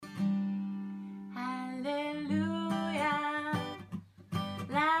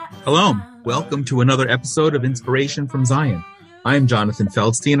Hello, welcome to another episode of Inspiration from Zion. I'm Jonathan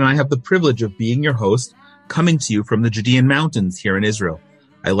Feldstein, and I have the privilege of being your host, coming to you from the Judean Mountains here in Israel.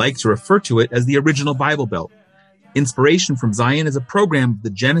 I like to refer to it as the original Bible Belt. Inspiration from Zion is a program of the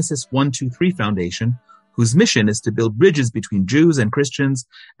Genesis 123 Foundation, whose mission is to build bridges between Jews and Christians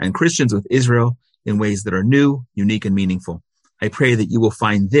with Israel in ways that are new, unique, and meaningful. I pray that you will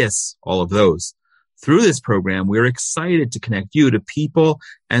find this, all of those. Through this program, we are excited to connect you to people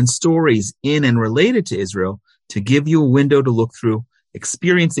and stories in and related to Israel to give you a window to look through,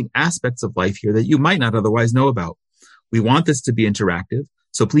 experiencing aspects of life here that you might not otherwise know about. We want this to be interactive,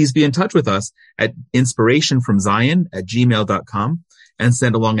 so please be in touch with us at inspirationfromzion@gmail.com and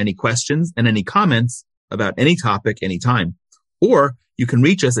send along any questions and any comments about any topic anytime. Or you can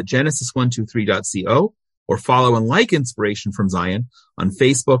reach us at genesis123.co or follow and like Inspiration from Zion on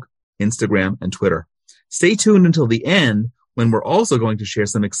Facebook, Instagram, and Twitter. Stay tuned until the end when we're also going to share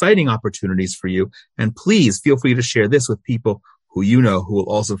some exciting opportunities for you. And please feel free to share this with people who you know who will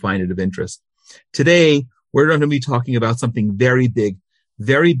also find it of interest. Today, we're going to be talking about something very big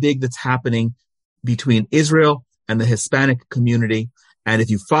that's happening between Israel and the Hispanic community. And if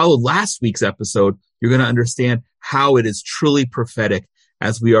you followed last week's episode, you're going to understand how it is truly prophetic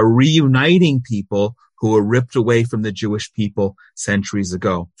as we are reuniting people who were ripped away from the Jewish people centuries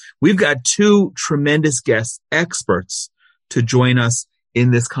ago. We've got two tremendous guests, experts, to join us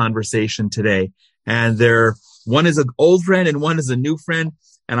in this conversation today. And one is an old friend and one is a new friend.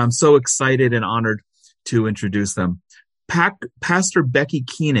 And I'm so excited and honored to introduce them. Pastor Becky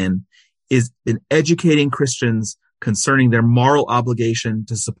Keenan is been educating Christians concerning their moral obligation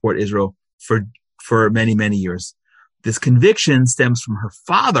to support Israel for many, many years. This conviction stems from her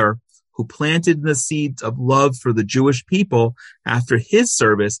father, who planted the seeds of love for the Jewish people after his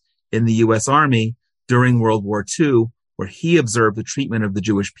service in the U.S. Army during World War II, where he observed the treatment of the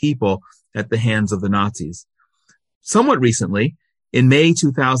Jewish people at the hands of the Nazis. Somewhat recently, in May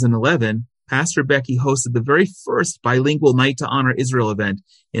 2011, Pastor Becky hosted the very first bilingual Night to Honor Israel event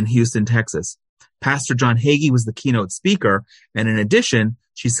in Houston, Texas. Pastor John Hagee was the keynote speaker, and in addition,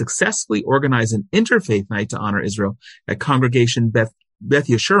 she successfully organized an interfaith Night to Honor Israel at Congregation Beth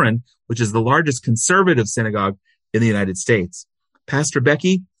Yeshurun, which is the largest conservative synagogue in the United States. Pastor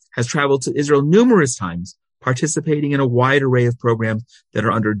Becky has traveled to Israel numerous times, participating in a wide array of programs that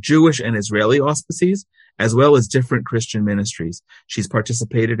are under Jewish and Israeli auspices, as well as different Christian ministries. She's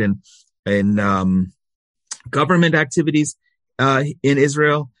participated in government activities in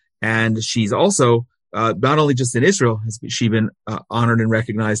Israel, and she's also not only just in Israel has she been honored and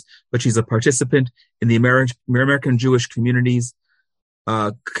recognized, but she's a participant in the American Jewish community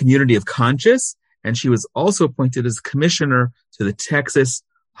of conscience, and she was also appointed as commissioner to the Texas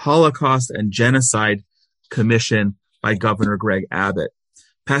Holocaust and Genocide Commission by Governor Greg Abbott.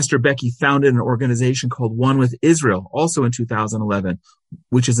 Pastor Becky founded an organization called One with Israel, also in 2011,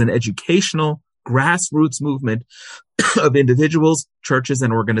 which is an educational grassroots movement of individuals, churches,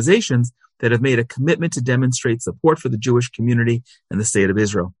 and organizations that have made a commitment to demonstrate support for the Jewish community and the state of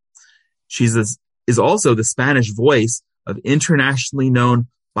Israel. She is also the Spanish voice of internationally known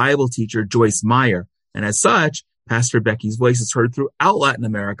Bible teacher Joyce Meyer. And as such, Pastor Becky's voice is heard throughout Latin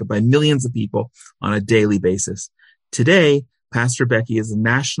America by millions of people on a daily basis. Today, Pastor Becky is a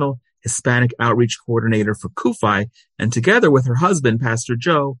national Hispanic outreach coordinator for CUFI, and together with her husband, Pastor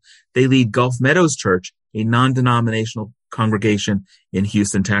Joe, they lead Gulf Meadows Church, a non-denominational congregation in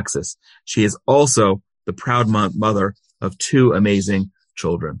Houston, Texas. She is also the proud mother of two amazing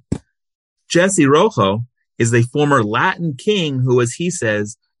children. Jesse Rojo is a former Latin king who, as he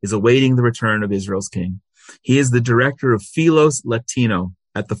says, is awaiting the return of Israel's king. He is the director of Philos Latino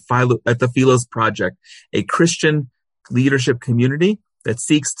at the Philos Project, a Christian leadership community that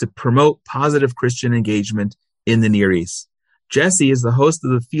seeks to promote positive Christian engagement in the Near East. Jesse is the host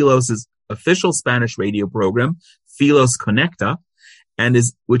of the Philos' official Spanish radio program, Philos Conecta,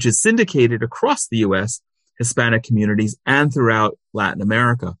 which is syndicated across the U.S., Hispanic communities, and throughout Latin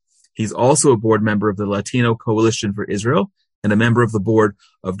America. He's also a board member of the Latino Coalition for Israel and a member of the board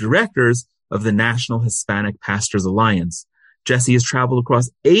of directors of the National Hispanic Pastors Alliance. Jesse has traveled across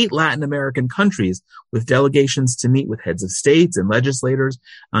 8 Latin American countries with delegations to meet with heads of states and legislators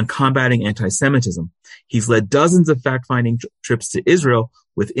on combating anti-Semitism. He's led dozens of fact-finding trips to Israel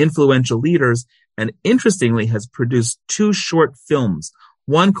with influential leaders and, interestingly, has produced 2 short films,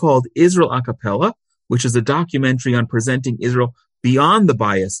 one called Israel a Cappella, which is a documentary on presenting Israel beyond the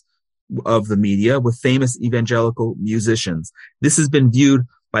bias of the media with famous evangelical musicians. This has been viewed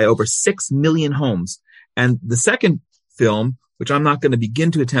by over 6 million homes. And the second film, which I'm not going to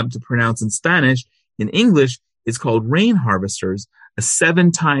begin to attempt to pronounce in Spanish, in English, is called Rain Harvesters, a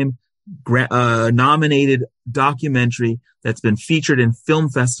 7-time nominated documentary that's been featured in film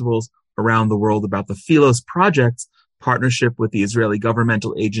festivals around the world about the Philos Project's partnership with the Israeli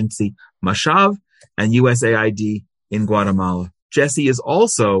governmental agency Mashav and USAID in Guatemala. Jesse is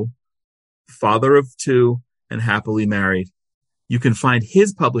also father of 2 and happily married. You can find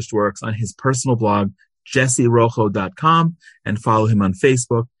his published works on his personal blog, jesserojo.com, and follow him on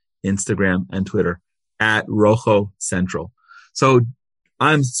Facebook, Instagram, and Twitter at Rojo Central. So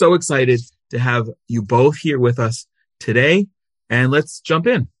I'm so excited to have you both here with us today, and let's jump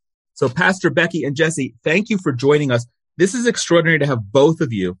in. So Pastor Becky and Jesse, thank you for joining us. This is extraordinary to have both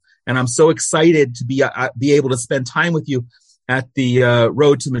of you, and I'm so excited to be able to spend time with you at the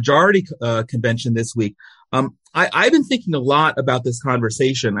Road to Majority convention this week. I've been thinking a lot about this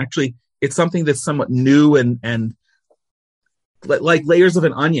conversation. Actually, it's something that's somewhat new and like layers of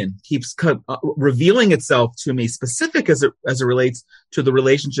an onion keeps revealing itself to me, specific as it relates to the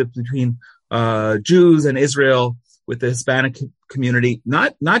relationship between Jews and Israel with the Hispanic community,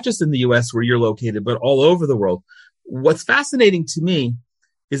 not just in the U.S. where you're located, but all over the world. What's fascinating to me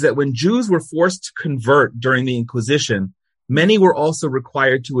is that when Jews were forced to convert during the Inquisition, many were also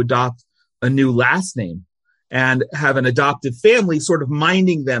required to adopt a new last name and have an adoptive family sort of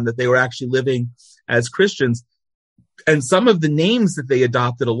minding them that they were actually living as Christians. And some of the names that they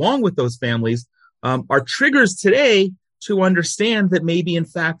adopted along with those families are triggers today to understand that maybe, in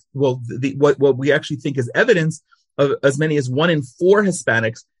fact, what we actually think is evidence of as many as 1 in 4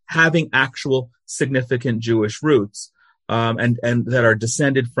 Hispanics having actual significant Jewish roots and that are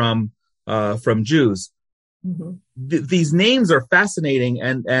descended from Jews. Mm-hmm. These names are fascinating,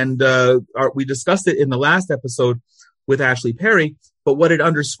 and we discussed it in the last episode with Ashley Perry. But what it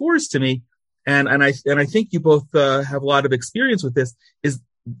underscores to me, and I think you both have a lot of experience with this, is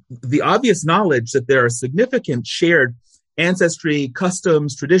the obvious knowledge that there are significant shared ancestry,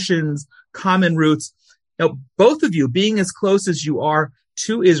 customs, traditions, common roots. Now, both of you, being as close as you are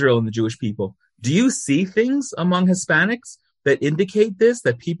to Israel and the Jewish people, do you see things among Hispanics that indicate this,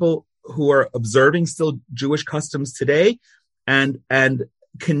 that people who are observing still Jewish customs today and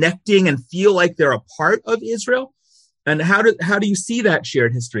connecting and feel like they're a part of Israel? And how do you see that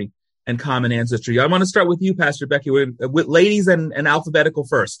shared history and common ancestry? I want to start with you, Pastor Becky, with ladies and alphabetical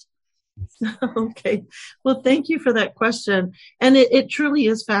first. Okay. Well, thank you for that question. And it truly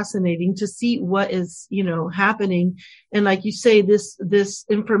is fascinating to see what is, happening. And like you say, this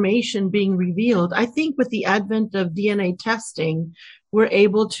information being revealed. I think with the advent of DNA testing, we're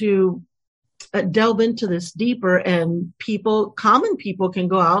able to delve into this deeper, and common people can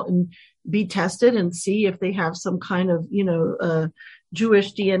go out and be tested and see if they have some kind of,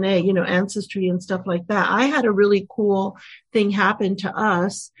 Jewish DNA, ancestry and stuff like that. I had a really cool thing happen to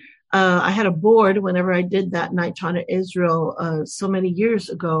us. I had a board whenever I did that Night to Israel so many years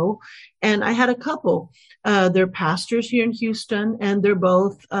ago, and I had a couple. They're pastors here in Houston, and they're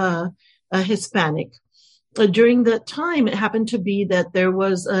both Hispanic. During that time, it happened to be that there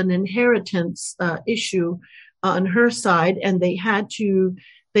was an inheritance issue on her side, and they had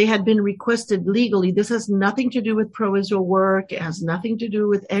been requested legally. This has nothing to do with pro-Israel work. It has nothing to do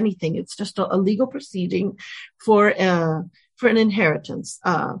with anything. It's just a legal proceeding for an inheritance.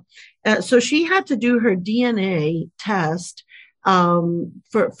 So she had to do her DNA test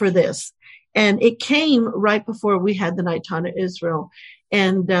for this. And it came right before we had the Night to Israel.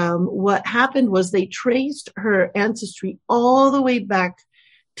 And what happened was they traced her ancestry all the way back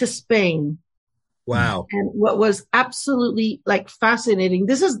to Spain. Wow. And what was absolutely fascinating,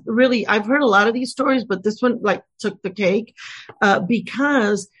 this is really, I've heard a lot of these stories, but this one took the cake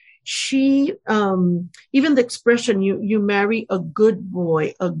because she, even the expression, you marry a good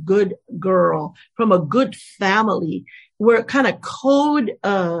boy, a good girl from a good family, were kind of code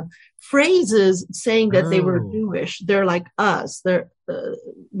phrases saying that they were Jewish. They're like us. They're,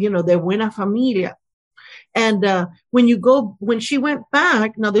 they're buena familia. And when she went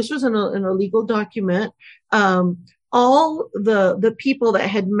back, now this was an illegal document, all the people that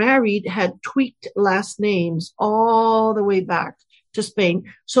had married had tweaked last names all the way back to Spain.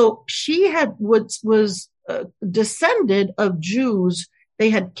 So she was descended of Jews. They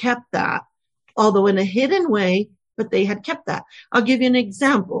had kept that, although in a hidden way, but they had kept that. I'll give you an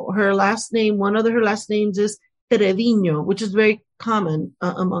example. Her last name, one of her last names is Treviño, which is very common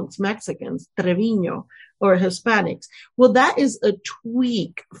amongst Mexicans, Treviño, or Hispanics. Well, that is a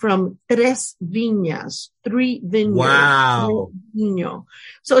tweak from tres viñas, 3 vineyards. Wow. Treviño.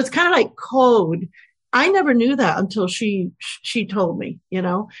 So it's kind of like code. I never knew that until she told me,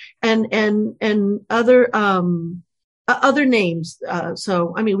 and other names.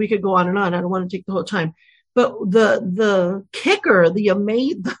 So, I mean, we could go on and on. I don't want to take the whole time. But the kicker,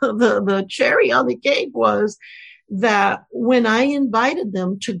 the cherry on the cake was that when I invited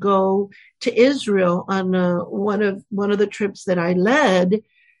them to go to Israel on one of the trips that I led,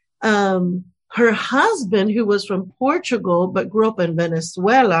 her husband, who was from Portugal but grew up in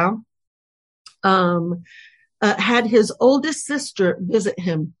Venezuela, um, had his oldest sister visit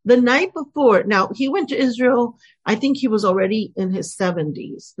him the night before. Now, he went to Israel. I think he was already in his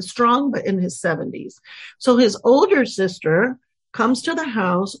 70s, strong, but in his 70s. So his older sister comes to the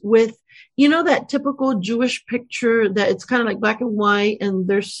house with, that typical Jewish picture that it's kind of like black and white, and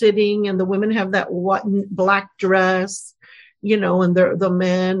they're sitting, and the women have that black dress, and the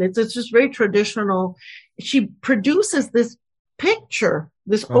men. It's just very traditional. She produces this picture,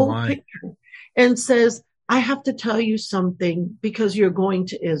 this old picture, and says, I have to tell you something because you're going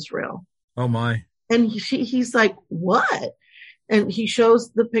to Israel. Oh my. And he's like, what? And he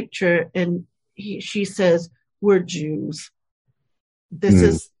shows the picture, and she says, we're Jews.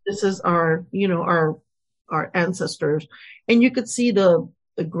 This is our ancestors. And you could see the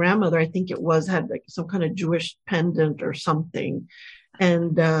grandmother, I think it was, had like some kind of Jewish pendant or something.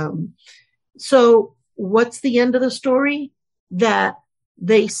 And so what's the end of the story? That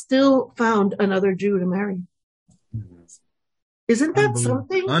they still found another Jew to marry. Isn't that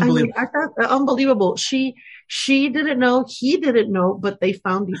something? Unbelievable. I thought unbelievable. She didn't know, he didn't know, but they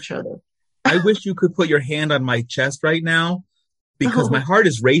found each other. I wish you could put your hand on my chest right now, because my heart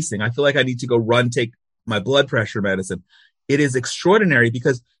is racing. I feel like I need to go take my blood pressure medicine. It is extraordinary,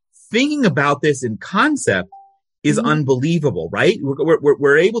 because thinking about this in concept is unbelievable, right?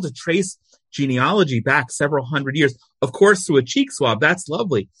 We're able to trace genealogy back several hundred years, of course, through a cheek swab. That's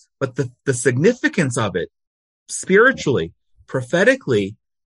lovely. But the significance of it spiritually, prophetically,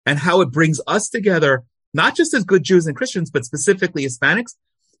 and how it brings us together, not just as good Jews and Christians, but specifically Hispanics.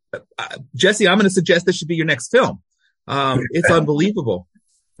 Jesse, I'm going to suggest this should be your next film. It's unbelievable.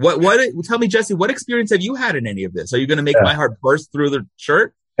 Tell me, Jesse, what experience have you had in any of this? Are you going to make my heart burst through the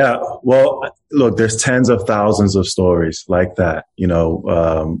shirt? Yeah, well, look, there's tens of thousands of stories like that.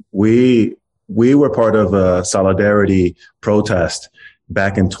 We were part of a solidarity protest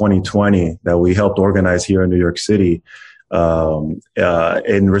back in 2020 that we helped organize here in New York City.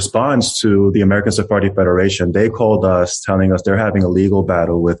 In response to the American Sephardi Federation, they called us telling us they're having a legal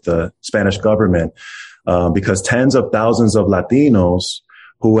battle with the Spanish government because tens of thousands of Latinos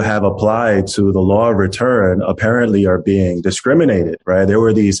who have applied to the law of return apparently are being discriminated, right? There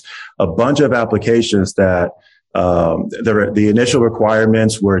were a bunch of applications that the initial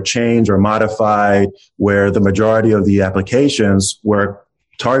requirements were changed or modified, where the majority of the applications were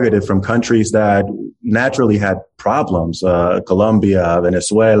targeted from countries that naturally had problems, Colombia,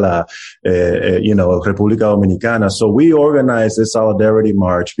 Venezuela, República Dominicana. So we organized this solidarity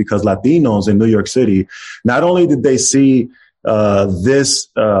march because Latinos in New York City, not only did they see this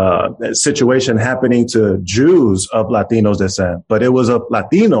situation happening to Jews of Latinos descent, but it was of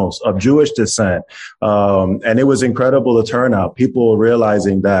Latinos of Jewish descent. And it was incredible, the turnout, people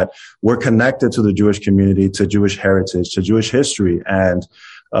realizing that we're connected to the Jewish community, to Jewish heritage, to Jewish history. And,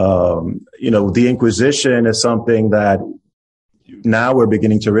 the Inquisition is something that now we're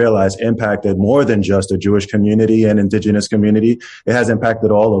beginning to realize impacted more than just the Jewish community and indigenous community. It has impacted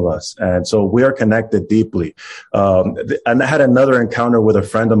all of us. And so we are connected deeply. And I had another encounter with a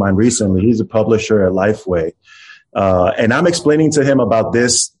friend of mine recently. He's a publisher at Lifeway. And I'm explaining to him about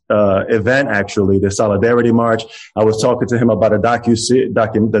this event, actually, the Solidarity March. I was talking to him about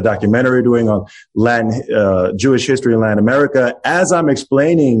the documentary doing on Jewish history in Latin America. As I'm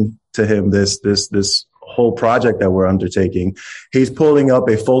explaining to him this whole project that we're undertaking, he's pulling up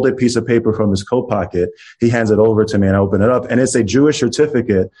a folded piece of paper from his coat pocket. He hands it over to me, and I open it up, and it's a Jewish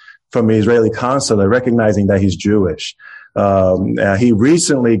certificate from the Israeli consulate recognizing that he's Jewish. He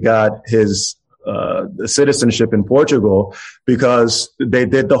recently got his citizenship in Portugal because they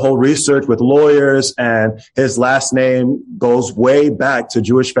did the whole research with lawyers, and his last name goes way back to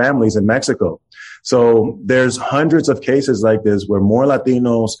Jewish families in Mexico. So there's hundreds of cases like this where more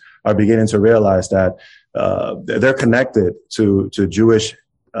Latinos are beginning to realize that they're connected to Jewish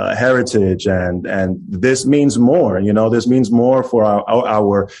heritage, and this means more. This means more for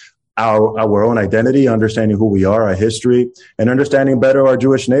our own identity, understanding who we are, our history, and understanding better our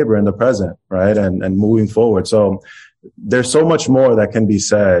Jewish neighbor in the present, right? And moving forward. So there's so much more that can be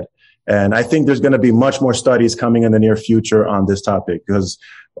said. And I think there's going to be much more studies coming in the near future on this topic, because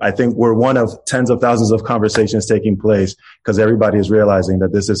I think we're one of tens of thousands of conversations taking place because everybody is realizing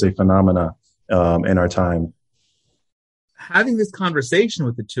that this is a phenomena in our time. Having this conversation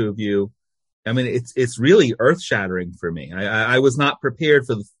with the two of you I mean, it's really earth shattering for me. I was not prepared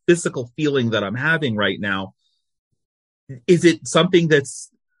for the physical feeling that I'm having right now. Is it something that's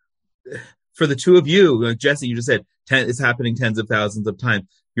for the two of you, like Jesse? You just said it's happening tens of thousands of times.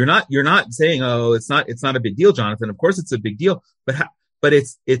 You're not saying, oh, it's not a big deal, Jonathan. Of course, it's a big deal, but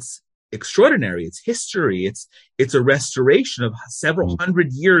it's extraordinary. It's history. It's a restoration of several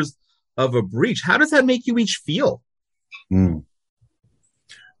hundred years of a breach. How does that make you each feel?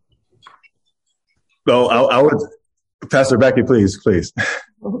 Well, I would, Pastor Becky, please.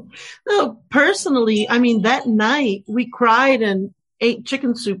 No, personally, I mean, that night we cried and ate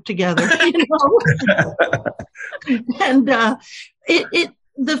chicken soup together, you know, and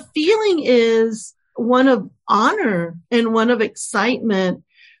the feeling is one of honor and one of excitement,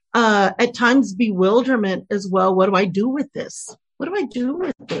 at times bewilderment as well. What do I do with this? What do I do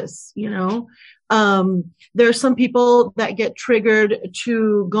with this? You know, there are some people that get triggered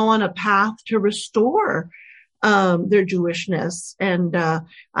to go on a path to restore their Jewishness. And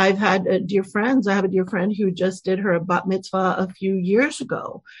I've had dear friends. I have a dear friend who just did her bat mitzvah a few years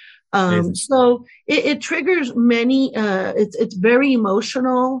ago. So it triggers many. It's very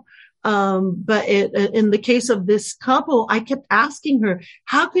emotional. But in the case of this couple, I kept asking her,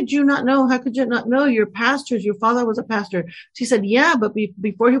 how could you not know? How could you not know? Your pastors, your father was a pastor. She said, yeah, but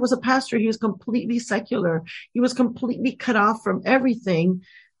before he was a pastor, he was completely secular. He was completely cut off from everything.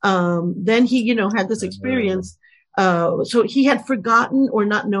 Then he, you know, had this experience. So he had forgotten or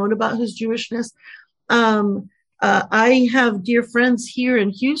not known about his Jewishness. I have dear friends here in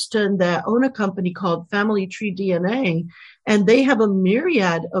Houston that own a company called Family Tree DNA, and they have a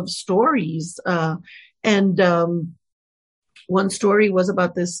myriad of stories. One story was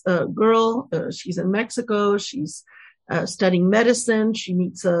about this girl. She's in Mexico. She's studying medicine. She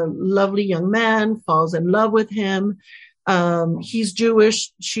meets a lovely young man, falls in love with him. He's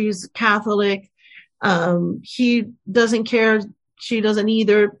Jewish. She's Catholic. He doesn't care. She doesn't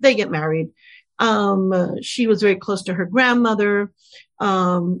either. They get married. She was very close to her grandmother.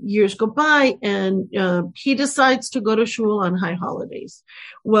 Years go by and, he decides to go to shul on high holidays.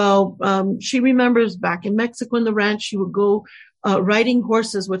 Well, she remembers back in Mexico in the ranch, she would go, riding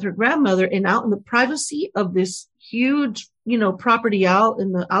horses with her grandmother, and out in the privacy of this huge, you know, property out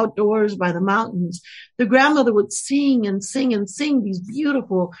in the outdoors by the mountains, the grandmother would sing and sing and sing these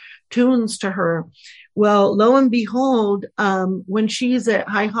beautiful tunes to her. Well, lo and behold, when she's at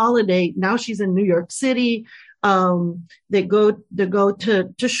high holiday, now she's in New York City. They go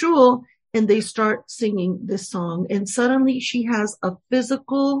to shul and they start singing this song, and suddenly she has a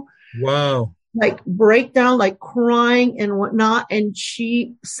physical, like breakdown, like crying and whatnot. And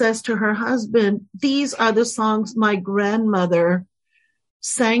she says to her husband, these are the songs my grandmother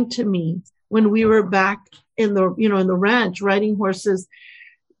sang to me when we were back in the, you know, in the ranch riding horses.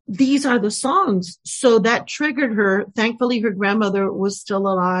 These are the songs. So that triggered her. Thankfully, her grandmother was still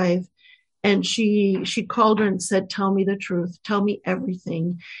alive. And she called her and said, tell me the truth. Tell me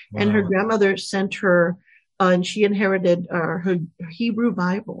everything. Wow. And her grandmother sent her, and she inherited her Hebrew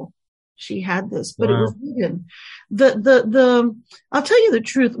Bible. She had this, but It was hidden. I'll tell you the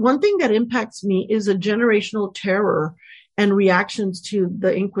truth. One thing that impacts me is a generational terror and reactions to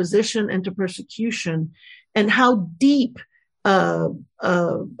the Inquisition and to persecution, and how deep they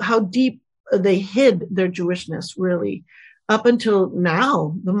hid their Jewishness, really. Up until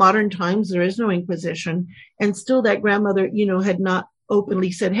now, the modern times, there is no Inquisition. And still that grandmother, you know, had not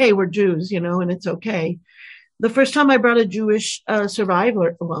openly said, hey, we're Jews, you know, and it's okay. The first time I brought a Jewish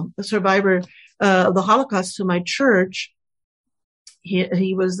survivor of the Holocaust to my church,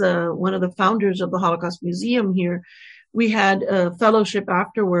 he was one of the founders of the Holocaust Museum here. We had a fellowship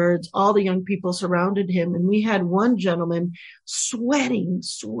afterwards. All the young people surrounded him, and we had one gentleman sweating.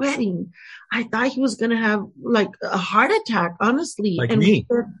 I thought he was going to have like a heart attack, honestly. Like me.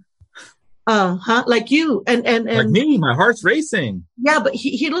 Like you. And like me, my heart's racing. Yeah, but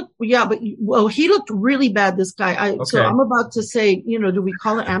he looked really bad, this guy. Okay. So I'm about to say, you know, do we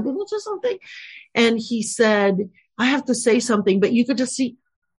call an ambulance or something? And he said, I have to say something, but you could just see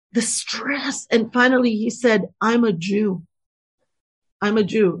the stress. And finally he said, I'm a Jew.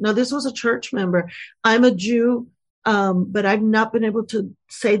 Now this was a church member. I'm a Jew. But I've not been able to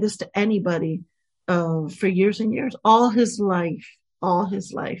say this to anybody, for years and years, all his life.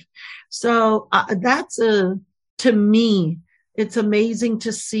 So, to me, it's amazing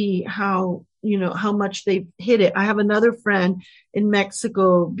to see how much they've hid it. I have another friend in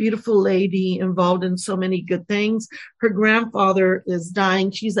Mexico, beautiful lady involved in so many good things. Her grandfather is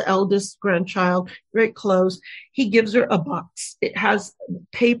dying. She's the eldest grandchild, very close. He gives her a box. It has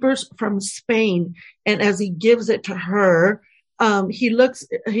papers from Spain. And as he gives it to her, he looks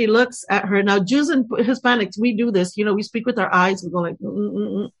at her. Now, Jews and Hispanics, we do this. We speak with our eyes. We go like,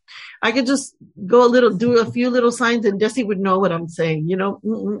 I could just do a few little signs, and Jesse would know what I'm saying.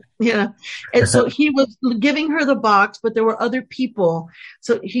 Yeah. And so he was giving her the box, but there were other people.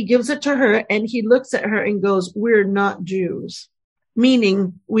 So he gives it to her, and he looks at her and goes, "We're not Jews,"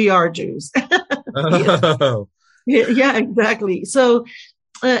 meaning we are Jews. Oh. Yeah, exactly. So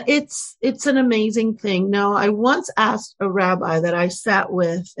it's an amazing thing. Now, I once asked a rabbi that I sat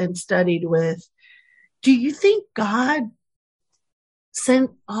with and studied with, do you think God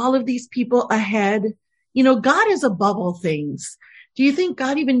sent all of these people ahead? God is above all things. Do you think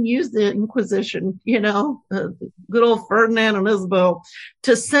God even used the Inquisition, good old Ferdinand and Isabel,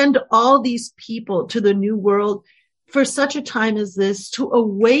 to send all these people to the New World for such a time as this, to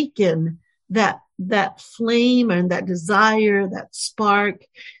awaken that flame and that desire, that spark,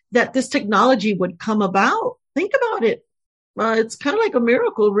 that this technology would come about? Think about it. It's kind of like a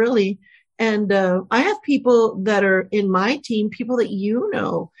miracle, really. And I have people that are in my team, people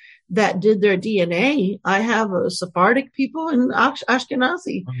that that did their DNA. I have Sephardic people and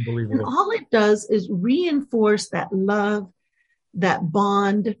Ashkenazi. Unbelievable. And all it does is reinforce that love, that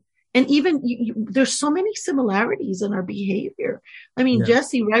bond. And even there's so many similarities in our behavior. I mean,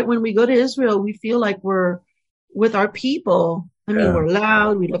 Jesse, right? When we go to Israel, we feel like we're with our people. I mean, we're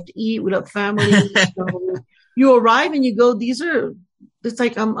loud. We love to eat. We love family. So you arrive and you go, it's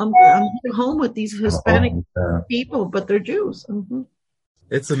like I'm home with these Hispanic people, but they're Jews. Mm-hmm.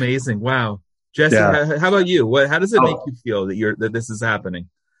 It's amazing. Wow. Jesse, how about you? How does it make you feel that this is happening?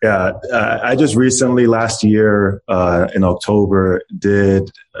 Yeah, I just recently, last year in October,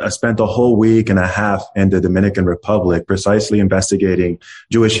 spent a whole week and a half in the Dominican Republic, precisely investigating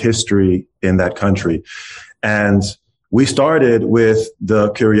Jewish history in that country. And we started with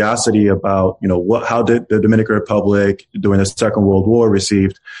the curiosity about, how did the Dominican Republic during the Second World War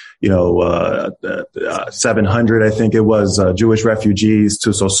received, 700, I think it was, Jewish refugees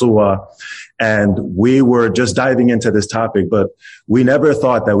to Sosua. And we were just diving into this topic, but we never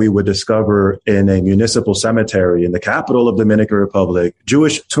thought that we would discover in a municipal cemetery in the capital of the Dominican Republic,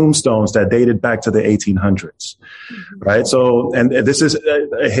 Jewish tombstones that dated back to the 1800s, right? So, and this is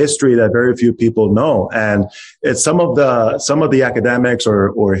a history that very few people know. And it's some of the academics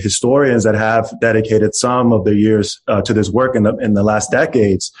or historians that have dedicated some of their years to this work in the last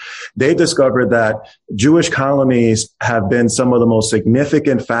decades. They've discovered that Jewish colonies have been some of the most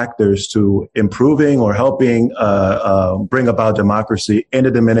significant factors to improving or helping bring about democracy in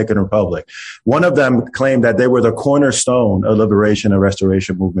the Dominican Republic. One of them claimed that they were the cornerstone of liberation and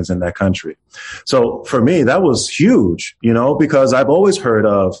restoration movements in that country. So for me, that was huge, because I've always heard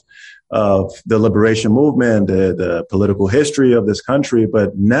of the liberation movement, the political history of this country,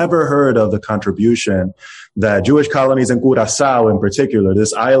 but never heard of the contribution that Jewish colonies in Curaçao in particular,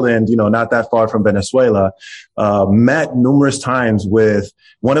 this island, not that far from Venezuela, met numerous times with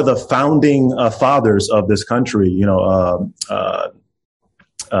one of the founding fathers of this country,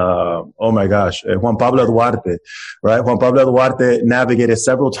 oh my gosh, Juan Pablo Duarte, right? Juan Pablo Duarte navigated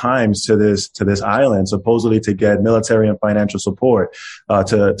several times to this island, supposedly to get military and financial support,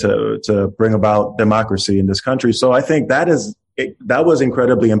 to bring about democracy in this country. So I think that was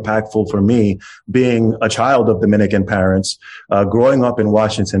incredibly impactful for me, being a child of Dominican parents, growing up in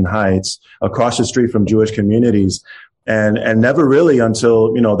Washington Heights, across the street from Jewish communities. And never really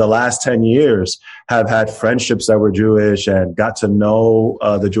until, the last 10 years have had friendships that were Jewish and got to know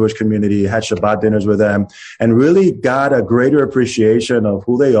the Jewish community, had Shabbat dinners with them, and really got a greater appreciation of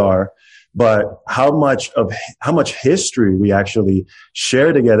who they are, but how much history we actually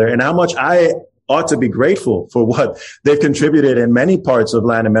share together, and how much I ought to be grateful for what they've contributed in many parts of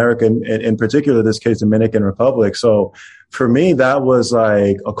Latin America, in particular, this case, Dominican Republic. So for me, that was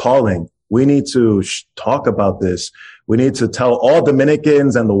like a calling. We need to talk about this. We need to tell all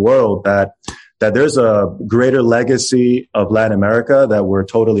Dominicans and the world that there's a greater legacy of Latin America that we're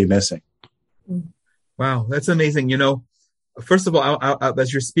totally missing. Wow, that's amazing. First of all,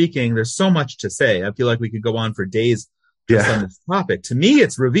 as you're speaking, there's so much to say. I feel like we could go on for days just on this topic. To me,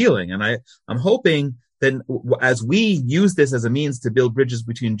 it's revealing. And I'm hoping that as we use this as a means to build bridges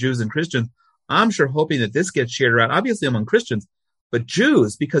between Jews and Christians, I'm sure hoping that this gets shared around, obviously among Christians, but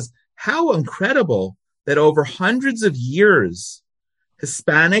Jews, because how incredible that over hundreds of years,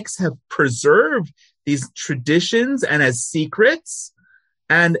 Hispanics have preserved these traditions and as secrets.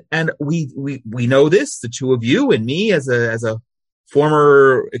 And we know this, the two of you and me as a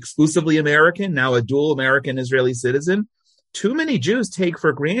former exclusively American, now a dual American Israeli citizen. Too many Jews take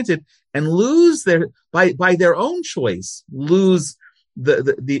for granted and lose by their own choice, lose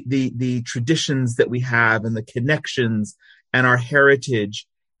the traditions that we have and the connections and our heritage.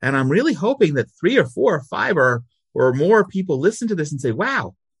 And I'm really hoping that 3 or 4 or 5 or more people listen to this and say,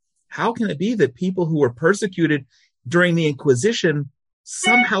 wow, how can it be that people who were persecuted during the Inquisition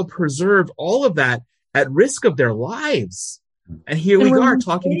somehow preserved all of that at risk of their lives? And here we are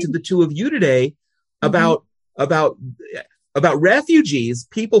talking to the two of you today about refugees,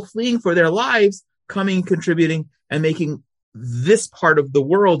 people fleeing for their lives, coming, contributing, and making this part of the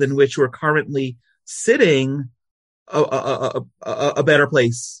world in which we're currently sitting a better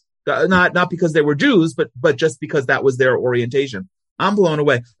place. Not because they were Jews, but just because that was their orientation. I'm blown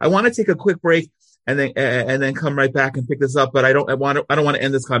away. I want to take a quick break and then come right back and pick this up. But I don't want to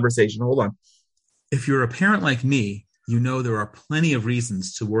end this conversation. Hold on. If you're a parent like me, you know there are plenty of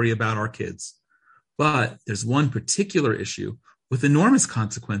reasons to worry about our kids. But there's one particular issue with enormous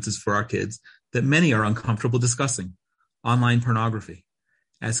consequences for our kids that many are uncomfortable discussing: online pornography.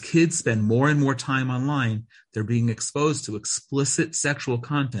 As kids spend more and more time online, they're being exposed to explicit sexual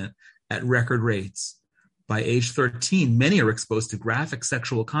content at record rates. By age 13, many are exposed to graphic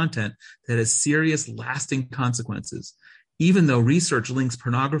sexual content that has serious, lasting consequences, even though research links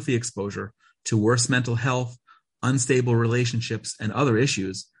pornography exposure to worse mental health, unstable relationships, and other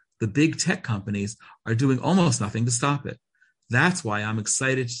issues. The big tech companies are doing almost nothing to stop it. That's why I'm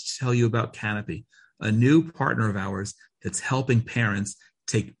excited to tell you about Canopy, a new partner of ours that's helping parents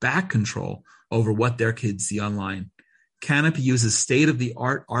take back control over what their kids see online. Canopy uses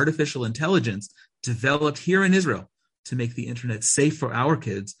state-of-the-art artificial intelligence developed here in Israel to make the internet safe for our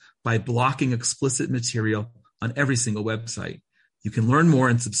kids by blocking explicit material on every single website. You can learn more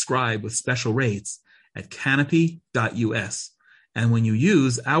and subscribe with special rates at canopy.us. And when you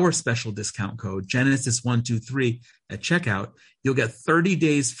use our special discount code, Genesis123, at checkout, you'll get 30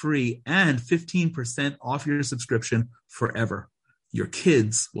 days free and 15% off your subscription forever. Your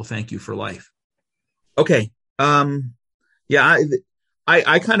kids will thank you for life. Okay. Yeah,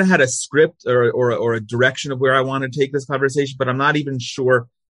 I kind of had a script or a direction of where I want to take this conversation, but I'm not even sure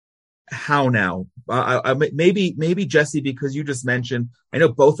how now. Maybe Jesse, because you just mentioned, I know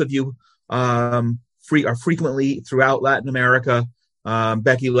both of you are frequently throughout Latin America.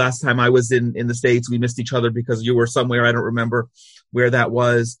 Becky, last time I was in the States, we missed each other because you were somewhere. I don't remember where that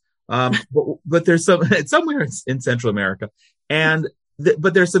was. But there's it's somewhere in Central America.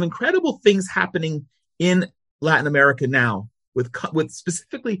 But there's some incredible things happening in Latin America now with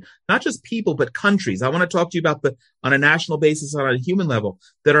specifically not just people, but countries. I want to talk to you about on a national basis, on a human level,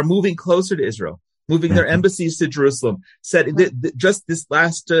 that are moving closer to Israel, moving their embassies to Jerusalem. Just this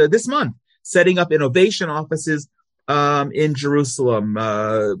month, setting up innovation offices in Jerusalem,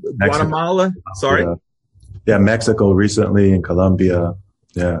 Guatemala. Sorry. Yeah, Mexico recently, and Colombia.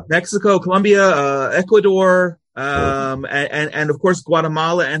 Yeah, Mexico, Colombia, Ecuador. And of course,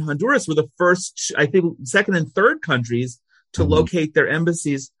 Guatemala and Honduras were the first, I think, second and third countries to locate their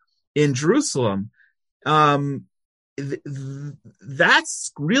embassies in Jerusalem.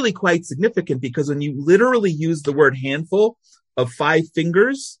 That's really quite significant, because when you literally use the word handful of 5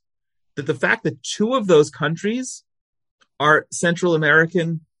 fingers, that the fact that 2 of those countries are Central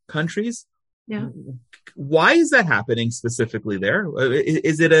American countries. Yeah. Why is that happening specifically there?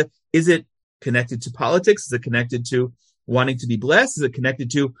 Is it connected to politics? Is it connected to wanting to be blessed? Is it connected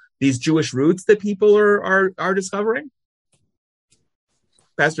to these Jewish roots that people are discovering?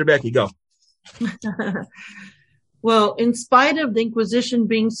 Pastor Becky, go. Well, in spite of the Inquisition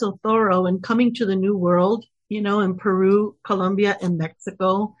being so thorough and coming to the New World, in Peru, Colombia, and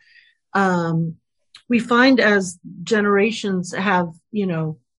Mexico, we find as generations have,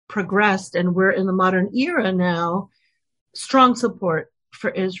 progressed, and we're in the modern era now, strong support for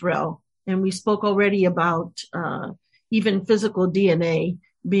Israel. And we spoke already about even physical DNA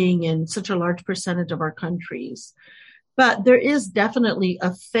being in such a large percentage of our countries. But there is definitely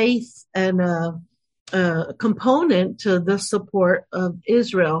a faith and a component to the support of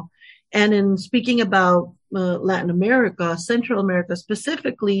Israel. And in speaking about Latin America, Central America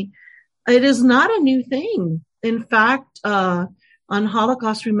specifically, it is not a new thing. In fact, on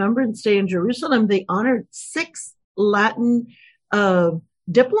Holocaust Remembrance Day in Jerusalem, they honored 6 Latin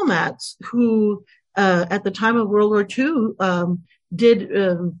diplomats who, at the time of World War II,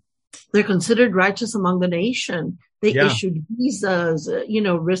 they're considered righteous among the nation. They issued visas,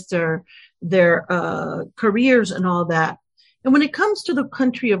 risked their careers and all that. And when it comes to the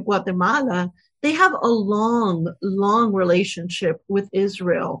country of Guatemala, they have a long, long relationship with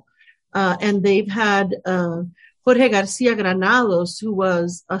Israel. And they've had Jorge Garcia Granados, who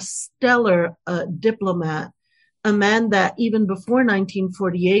was a stellar diplomat, a man that even before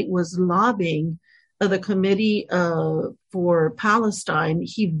 1948 was lobbying of the Committee for Palestine.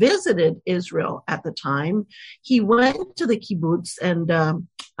 He visited Israel at the time. He went to the kibbutz, and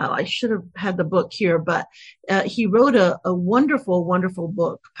I should have had the book here, but he wrote a wonderful, wonderful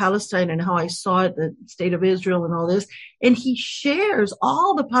book, Palestine and How I Saw It, the State of Israel and all this. And he shares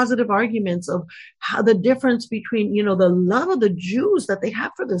all the positive arguments of how the difference between, the love of the Jews that they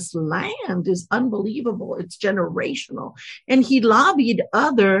have for this land is unbelievable. It's generational. And he lobbied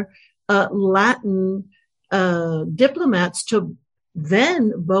other Latin diplomats to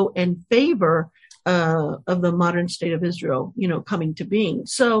then vote in favor of the modern state of Israel, coming to being.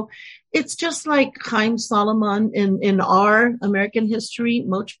 So it's just like Chaim Solomon in our American history.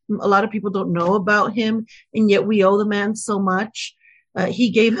 A lot of people don't know about him, and yet we owe the man so much. He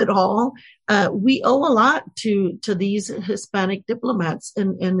gave it all. We owe a lot to these Hispanic diplomats,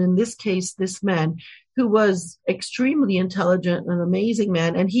 and in this case, this man who was extremely intelligent, an amazing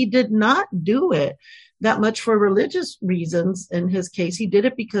man, and he did not do it that much for religious reasons. In his case, he did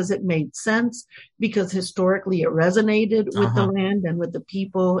it because it made sense, because historically it resonated with the land and with the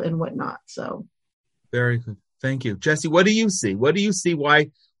people and whatnot. So, very good. Thank you, Jesse. What do you see? What do you see? Why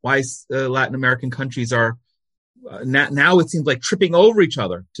Latin American countries are now it seems like tripping over each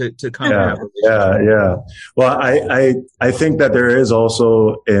other to come have a relationship? Yeah. Well, I think that there is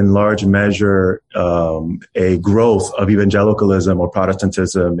also in large measure a growth of evangelicalism or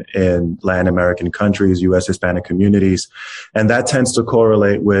Protestantism in Latin American countries, U.S. Hispanic communities, and that tends to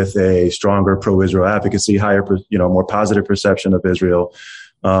correlate with a stronger pro-Israel advocacy, higher, more positive perception of Israel.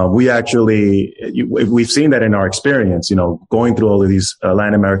 We've seen that in our experience, going through all of these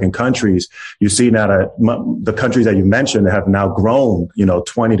Latin American countries. You see now the countries that you mentioned have now grown,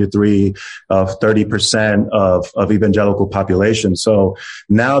 20 to 30% of evangelical population. So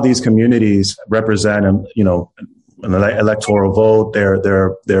now these communities represent, an electoral vote.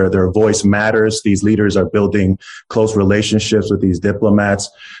 Their voice matters. These leaders are building close relationships with these diplomats.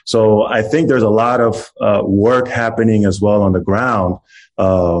 So I think there's a lot of work happening as well on the ground.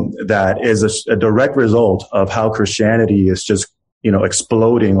 That is a direct result of how Christianity is just,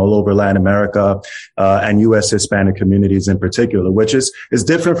 exploding all over Latin America, and U.S. Hispanic communities in particular, which is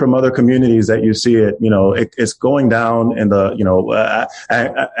different from other communities that you see it, it's going down in the,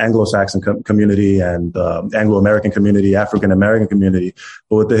 Anglo-Saxon community and, Anglo-American community, African-American community.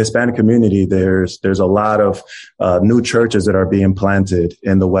 But with the Hispanic community, there's a lot of, new churches that are being planted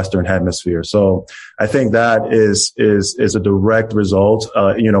in the Western hemisphere. So I think that is a direct result.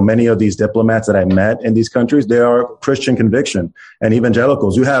 Many of these diplomats that I met in these countries, they are Christian conviction. And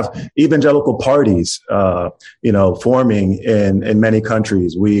evangelicals, you have evangelical parties, forming in many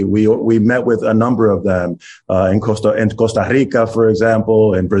countries. We met with a number of them, in Costa Rica, for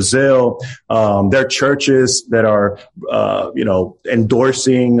example, in Brazil. There are churches that are,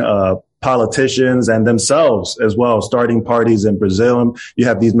 endorsing, politicians and themselves as well, starting parties in Brazil. You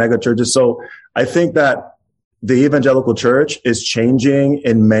have these mega churches. So I think that the evangelical church is changing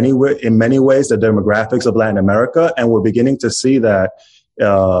in many ways the demographics of Latin America, and we're beginning to see that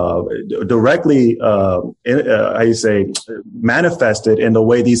directly, manifested in the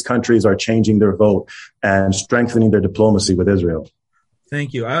way these countries are changing their vote and strengthening their diplomacy with Israel.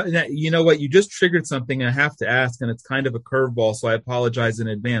 Thank you. You know what? You just triggered something I have to ask, and it's kind of a curveball, so I apologize in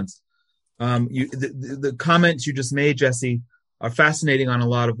advance. The comments you just made, Jesse, are fascinating on a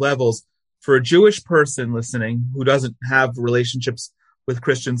lot of levels. For a Jewish person listening who doesn't have relationships with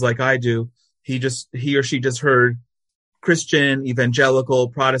Christians like I do, he or she just heard Christian, evangelical,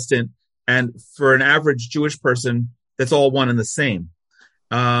 Protestant, and for an average Jewish person, that's all one and the same.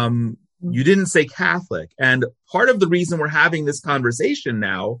 You didn't say Catholic. And part of the reason we're having this conversation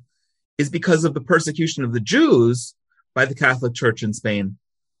now is because of the persecution of the Jews by the Catholic Church in Spain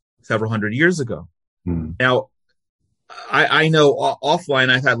several hundred years ago. Now, I know offline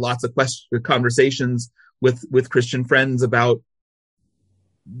I've had lots of conversations with Christian friends about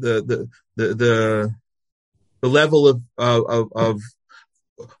the level of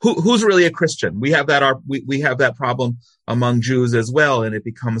who's really a Christian. We have that problem among Jews as well, and it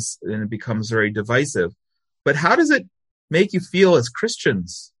becomes very divisive. But how does it make you feel as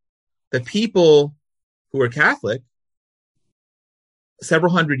Christians that people who are Catholic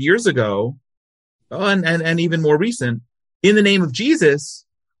several hundred years ago, and even more recent, in the name of Jesus,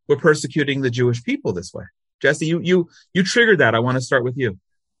 were persecuting the Jewish people this way? Jesse, you triggered that. I want to start with you.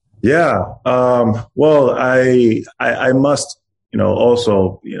 Yeah. Well, I must,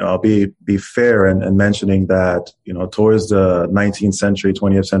 also, be fair and mentioning that, towards the 19th century,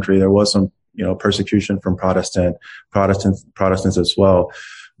 20th century, there was some, persecution from Protestants as well.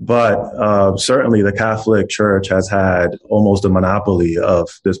 But certainly the Catholic Church has had almost a monopoly of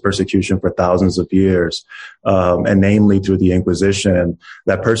this persecution for thousands of years, and namely through the Inquisition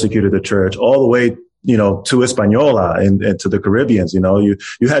that persecuted the church all the way, to Hispaniola and to the Caribbeans. You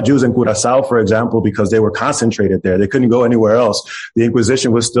had Jews in Curacao, for example, because they were concentrated there. They couldn't go anywhere else. The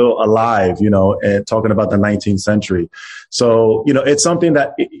Inquisition was still alive, and talking about the 19th century. So, it's something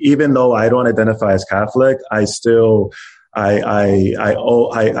that even though I don't identify as Catholic, I still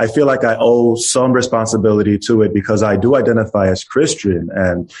I feel like I owe some responsibility to it because I do identify as Christian,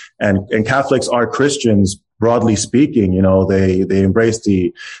 and Catholics are Christians. Broadly speaking, they embrace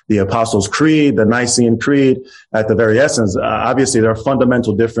the Apostles' Creed, the Nicene Creed at the very essence. Obviously, there are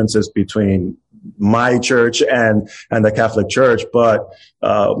fundamental differences between my church and the Catholic Church, but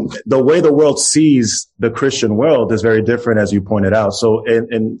the way the world sees the Christian world is very different, as you pointed out. So,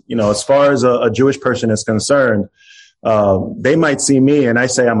 as far as a Jewish person is concerned, they might see me and I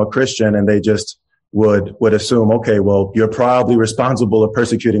say I'm a Christian, and they just would assume, okay, well, you're probably responsible of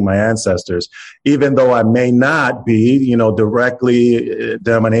persecuting my ancestors, even though I may not be, directly,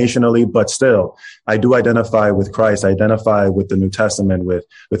 denominationally, but still, I do identify with Christ. I identify with the New Testament, with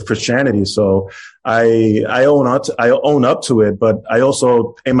Christianity. So I own up to it, but I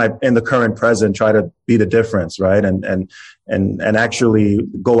also in the current present try to be the difference, right? And actually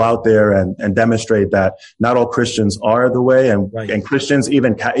go out there and demonstrate that not all Christians are the way, and right. And Christians,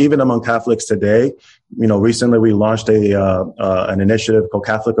 even among Catholics today, recently we launched an initiative called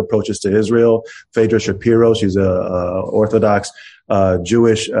Catholic Approaches to Israel. Phaedra Shapiro, she's a Orthodox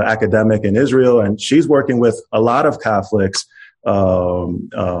Jewish academic in Israel, and she's working with a lot of Catholics,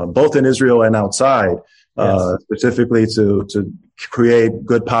 both in Israel and outside, specifically to create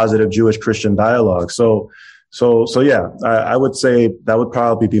good, positive Jewish Christian dialogue. So yeah, I would say that would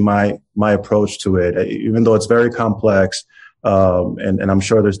probably be my approach to it, even though it's very complex. And I'm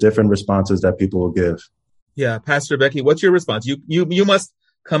sure there's different responses that people will give. Yeah. Pastor Becky, what's your response? You must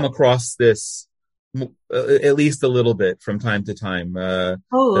come across this at least a little bit from time to time. Of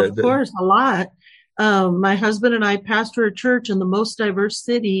course, a lot. My husband and I pastor a church in the most diverse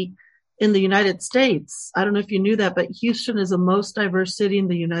city in the United States. I don't know if you knew that, but Houston is the most diverse city in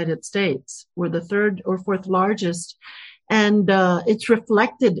the United States. We're the third or fourth largest, and it's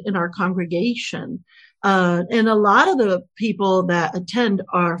reflected in our congregation. And a lot of the people that attend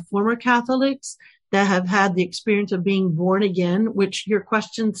are former Catholics that have had the experience of being born again, which your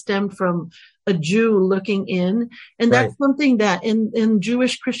question stemmed from a Jew looking in. And that's something that in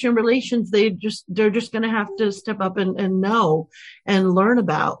Jewish Christian relations, they're just going to have to step up and know and learn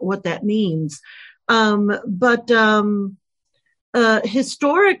about what that means.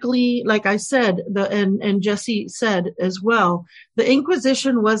 Historically, like I said, and Jesse said as well, the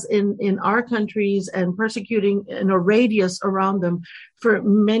Inquisition was in our countries and persecuting in a radius around them for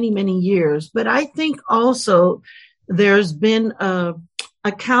many, many years. But I think also there's been a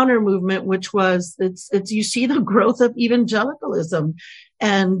counter movement, which was you see the growth of evangelicalism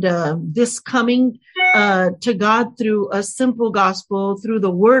and this coming to God through a simple gospel, through the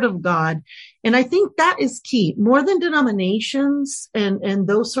word of God. And I think that is key, more than denominations and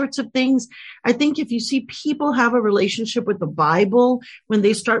those sorts of things. I think if you see people have a relationship with the Bible, when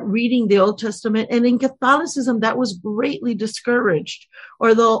they start reading the Old Testament, and in Catholicism, that was greatly discouraged.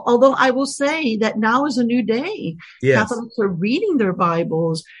 Although I will say that now is a new day. Yes. Catholics are reading their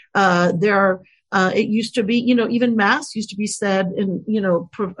Bibles. It used to be, even Mass used to be said and,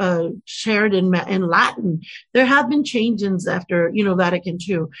 shared in Latin. There have been changes after, Vatican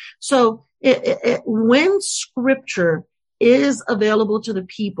II. So when scripture is available to the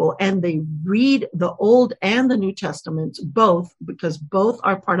people and they read the Old and the New Testaments, both, because both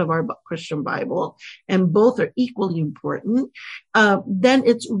are part of our Christian Bible and both are equally important, then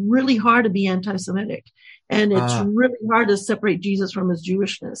it's really hard to be anti-Semitic. And it's really hard to separate Jesus from his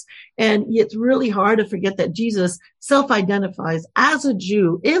Jewishness. And it's really hard to forget that Jesus self-identifies as a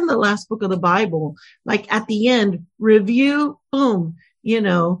Jew in the last book of the Bible. Like at the end, review, boom, he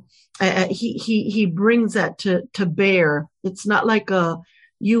brings that to bear. It's not like a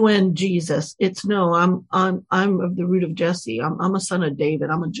UN Jesus. It's no, I'm of the root of Jesse. I'm a son of David.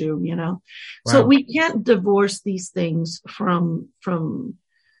 I'm a Jew, Wow. So we can't divorce these things from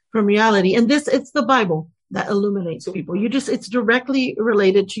reality. And it's the Bible that illuminates people. It's directly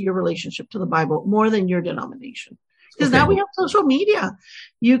related to your relationship to the Bible more than your denomination. Because now we have social media.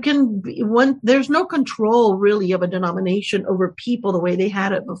 There's no control really of a denomination over people the way they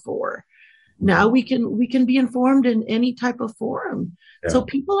had it before. Now we can be informed in any type of forum. So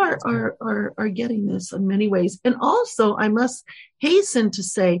people are getting this in many ways. And also, I must hasten to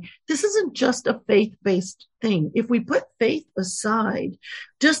say, this isn't just a faith-based thing. If we put faith aside,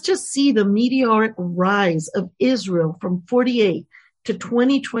 just to see the meteoric rise of Israel from 48 to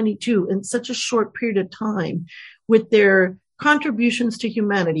 2022 in such a short period of time, with their contributions to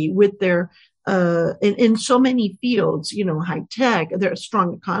humanity, with their in so many fields, high tech, their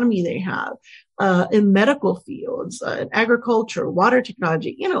strong economy they have, in medical fields, agriculture, water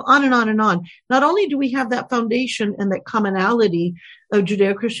technology, on and on and on. Not only do we have that foundation and that commonality of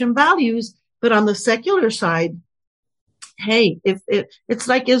Judeo-Christian values, but on the secular side, hey, it's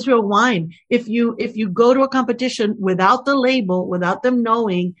like Israel wine. If you go to a competition without the label, without them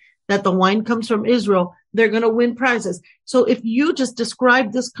knowing that the wine comes from Israel, they're going to win prizes. So if you just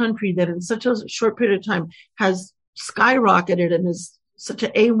describe this country that in such a short period of time has skyrocketed and is such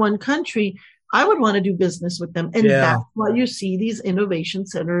an A1 country, I would want to do business with them. And that's why you see these innovation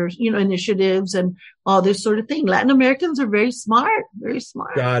centers, initiatives and all this sort of thing. Latin Americans are very smart, very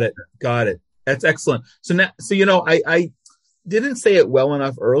smart. Got it. That's excellent. So now, I didn't say it well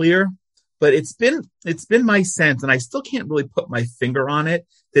enough earlier, but it's been my sense, and I still can't really put my finger on it,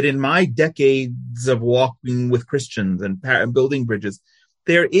 that in my decades of walking with Christians and building bridges,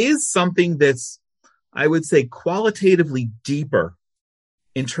 there is something that's, I would say, qualitatively deeper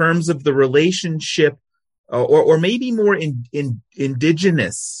in terms of the relationship, or maybe more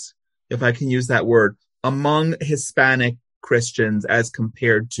indigenous, if I can use that word, among Hispanic Christians as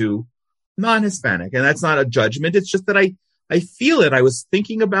compared to non-Hispanic. And that's not a judgment. It's just that I feel it. I was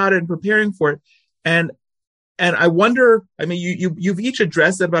thinking about it and preparing for it. And I wonder, you've each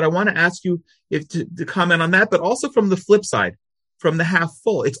addressed it, but I want to ask you to comment on that, but also from the flip side, from the half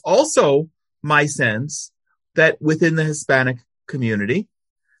full. It's also my sense that within the Hispanic community,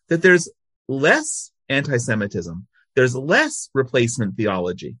 that there's less anti-Semitism, there's less replacement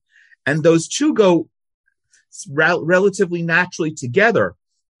theology, and those two go relatively naturally together.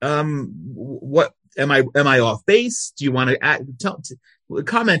 What am I off base? Do you want to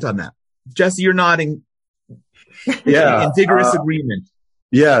comment on that? Jesse, you're nodding. Yeah, in vigorous agreement.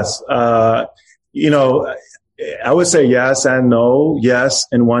 Yes, I would say yes and no. Yes,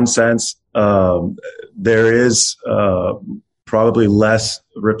 in one sense, there is probably less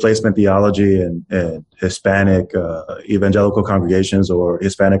replacement theology in Hispanic evangelical congregations or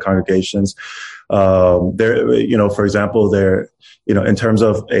Hispanic congregations. For example, in terms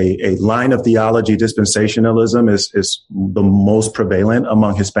of a line of theology, dispensationalism is the most prevalent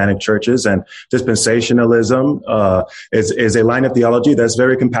among Hispanic churches, and dispensationalism is a line of theology that's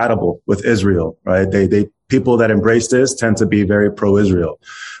very compatible with Israel, right? People that embrace this tend to be very pro-Israel.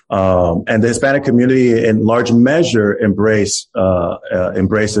 And the Hispanic community in large measure embraces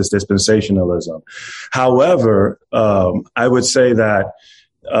dispensationalism. However, I would say that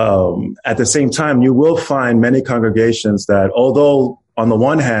at the same time, you will find many congregations that, although on the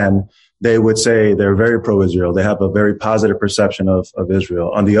one hand, they would say they're very pro-Israel, they have a very positive perception of Israel.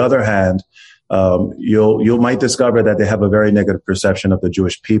 On the other hand, you might discover that they have a very negative perception of the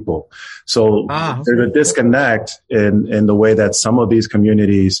Jewish people. So there's a disconnect in the way that some of these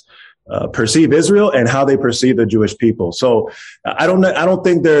communities perceive Israel and how they perceive the Jewish people. So I don't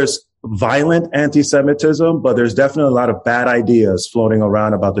think there's violent anti-Semitism, but there's definitely a lot of bad ideas floating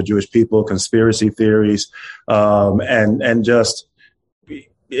around about the Jewish people, conspiracy theories, and just,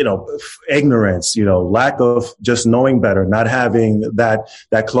 ignorance, lack of just knowing better, not having that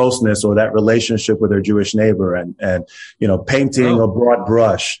closeness or that relationship with their Jewish neighbor, and painting a broad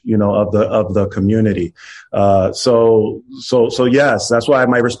brush, of the community. So yes, that's why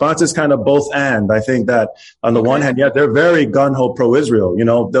my response is kind of both. And I think that on the one hand, they're very gung-ho pro-Israel.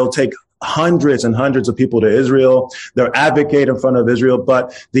 They'll take hundreds and hundreds of people to Israel. They'll advocate in front of Israel,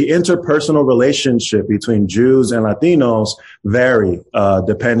 but the interpersonal relationship between Jews and Latinos vary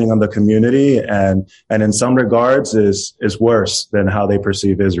depending on the community, and in some regards is worse than how they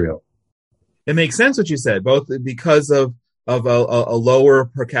perceive Israel. It makes sense what you said, both because of a lower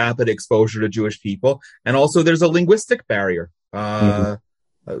per capita exposure to Jewish people, and also there's a linguistic barrier.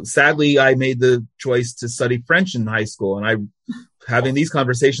 Sadly, I made the choice to study French in high school, and having these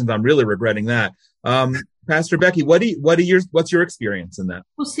conversations, I'm really regretting that. Pastor Becky, what's your experience in that?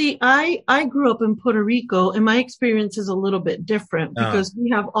 Well, see, I grew up in Puerto Rico, and my experience is a little bit different because we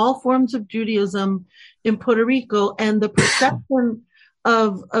have all forms of Judaism in Puerto Rico, and the perception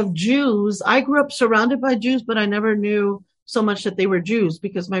of Jews. I grew up surrounded by Jews, but I never knew so much that they were Jews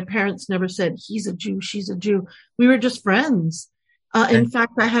because my parents never said, he's a Jew, she's a Jew. We were just friends. In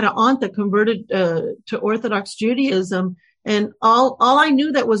fact, I had an aunt that converted to Orthodox Judaism, And all I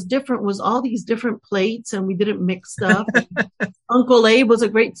knew that was different was all these different plates, and we didn't mix stuff. Uncle Abe was a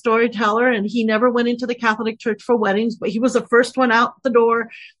great storyteller, and he never went into the Catholic Church for weddings, but he was the first one out the door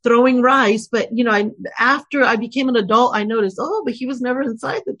throwing rice. But, after I became an adult, I noticed, but he was never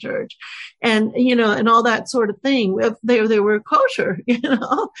inside the church, and, and all that sort of thing. They were kosher,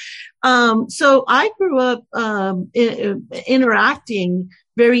 So I grew up, interacting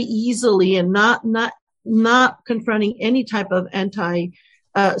very easily and not confronting any type of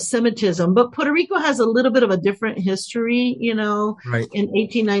Semitism, but Puerto Rico has a little bit of a different history. Right. In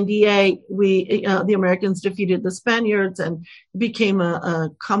 1898, the Americans defeated the Spaniards and became a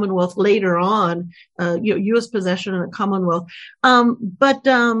Commonwealth later on, U.S. possession and a Commonwealth. I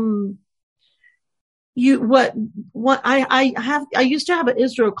used to have an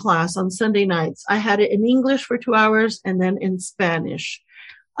Israel class on Sunday nights. I had it in English for 2 hours and then in Spanish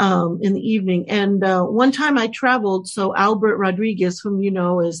in the evening. And one time I traveled, so Albert Rodriguez, whom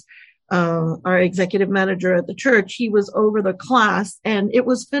is our executive manager at the church, he was over the class, and it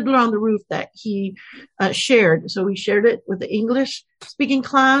was Fiddler on the Roof that he shared. So we shared it with the English speaking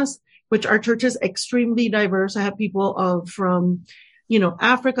class, which our church is extremely diverse. I have people from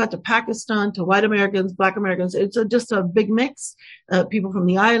Africa to Pakistan to white Americans, black Americans. It's just a big mix, people from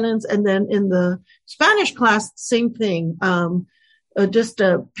the islands. And then in the Spanish class, same thing.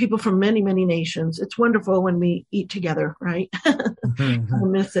 People from many, many nations. It's wonderful when we eat together, right? Mm-hmm. I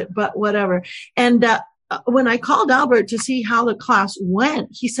miss it, but whatever. And when I called Albert to see how the class went,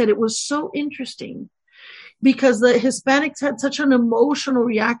 he said it was so interesting because the Hispanics had such an emotional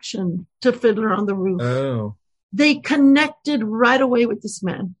reaction to Fiddler on the Roof. Oh. They connected right away with this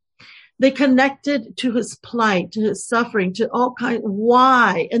man. They connected to his plight, to his suffering, to all kinds.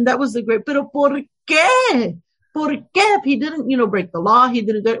 Why? And that was the great, pero por qué? Porque if he didn't, break the law, he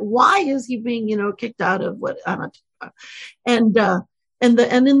didn't do it. Why is he being, kicked out of what? And in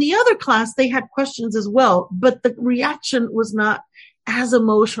the other class, they had questions as well, but the reaction was not as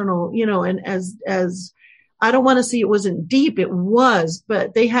emotional, and as I don't want to say it wasn't deep. It was,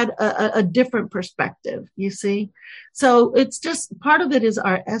 but they had a different perspective, you see? So it's just part of it is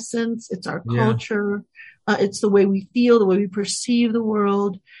our essence. It's our culture. It's the way we feel, the way we perceive the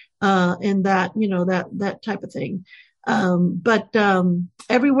world. And that, that type of thing. But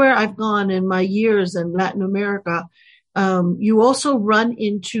everywhere I've gone in my years in Latin America, you also run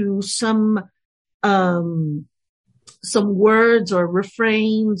into some words or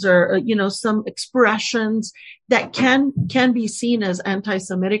refrains or, some expressions that can be seen as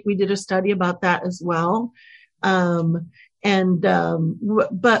anti-Semitic. We did a study about that as well. But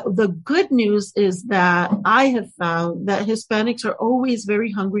the good news is that I have found that Hispanics are always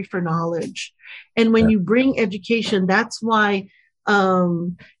very hungry for knowledge. And when you bring education, that's why,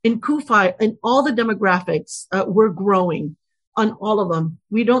 in Kufi, in all the demographics, we're growing on all of them.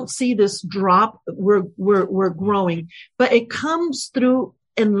 We don't see this drop. We're growing, but it comes through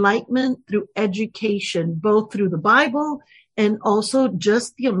enlightenment, through education, both through the Bible and also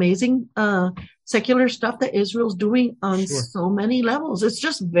just the amazing, secular stuff that Israel's doing on so many levels. It's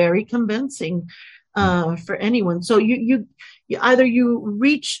just very convincing for anyone. So you either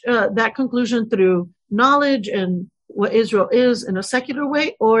reach that conclusion through knowledge and what Israel is in a secular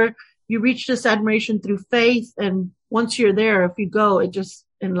way, or you reach this admiration through faith. And once you're there, if you go, it just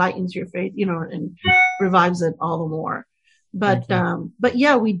enlightens your faith, and revives it all the more. But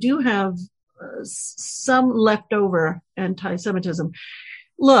yeah, we do have some leftover anti-Semitism.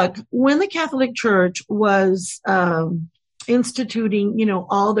 Look, when the Catholic Church was instituting,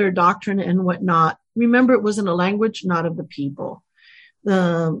 all their doctrine and whatnot, remember it was in a language not of the people.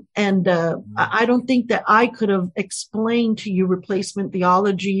 I don't think that I could have explained to you replacement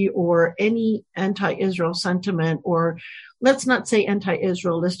theology or any anti-Israel sentiment, or let's not say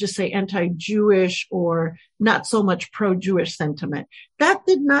anti-Israel, let's just say anti-Jewish or not so much pro-Jewish sentiment. That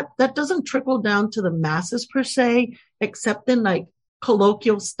doesn't trickle down to the masses per se, except in like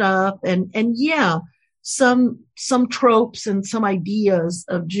colloquial stuff and some tropes and some ideas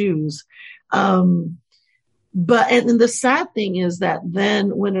of Jews. But the sad thing is that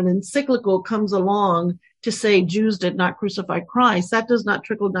then when an encyclical comes along to say Jews did not crucify Christ, that does not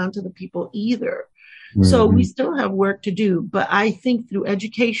trickle down to the people either. Mm-hmm. So we still have work to do, but I think through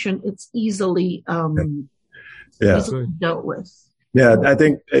education, it's easily dealt with. Yeah, I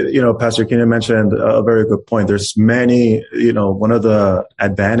think, Pastor Keenan mentioned a very good point. There's many, one of the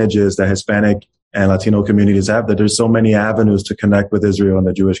advantages that Hispanic and Latino communities have, that there's so many avenues to connect with Israel and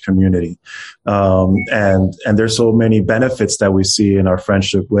the Jewish community. And there's so many benefits that we see in our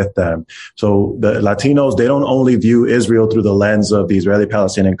friendship with them. So the Latinos, they don't only view Israel through the lens of the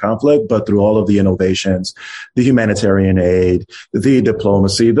Israeli-Palestinian conflict, but through all of the innovations, the humanitarian aid, the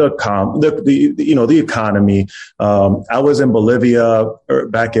diplomacy, the economy. I was in Bolivia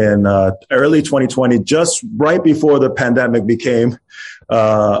back in early 2020, just right before the pandemic became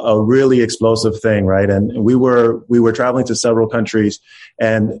a really explosive thing, right? And we were traveling to several countries,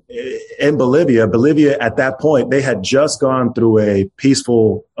 and in Bolivia at that point, they had just gone through a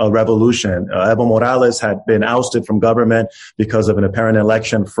peaceful revolution. Evo Morales had been ousted from government because of an apparent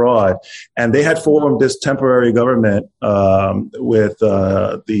election fraud, and they had formed this temporary government with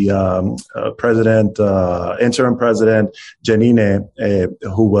the president, interim president Janine,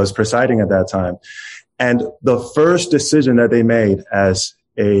 who was presiding at that time. And the first decision that they made as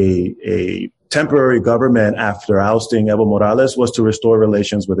a temporary government after ousting Evo Morales was to restore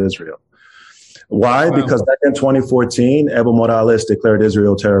relations with Israel. Why? Wow. Because back in 2014, Evo Morales declared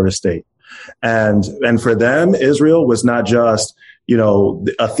Israel a terrorist state. And for them, Israel was not just,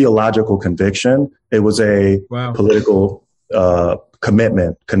 a theological conviction. It was a political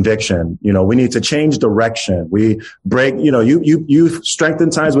commitment, conviction. We need to change direction. We break, you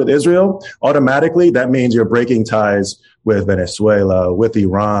strengthen ties with Israel. Automatically, that means you're breaking ties with Venezuela, with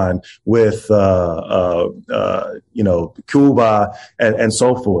Iran, with, Cuba and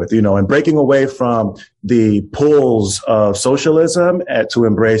so forth, and breaking away from the pulls of socialism to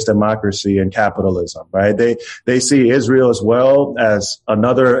embrace democracy and capitalism, right? They see Israel as well as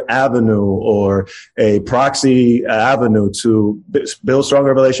another avenue or a proxy avenue to build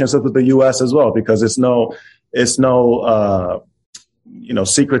stronger relationships with the U.S. as well, because it's no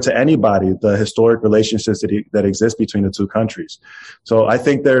secret to anybody, the historic relationships that exist between the two countries. So I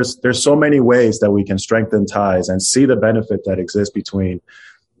think there's so many ways that we can strengthen ties and see the benefit that exists between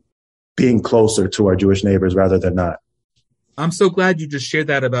being closer to our Jewish neighbors rather than not. I'm so glad you just shared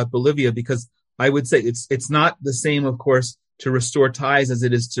that about Bolivia, because I would say it's not the same, of course, to restore ties as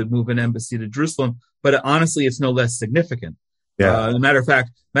it is to move an embassy to Jerusalem, but honestly, it's no less significant. Yeah. Matter of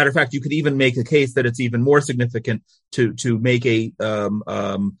fact, you could even make a case that it's even more significant to make a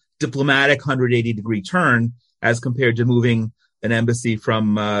diplomatic 180-degree turn as compared to moving an embassy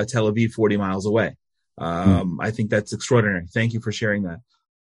from Tel Aviv 40 miles away. I think that's extraordinary. Thank you for sharing that.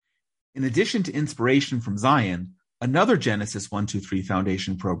 In addition to inspiration from Zion, another Genesis 123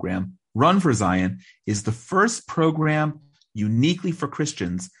 Foundation program, Run for Zion, is the first program uniquely for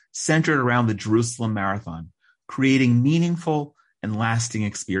Christians centered around the Jerusalem Marathon, creating meaningful and lasting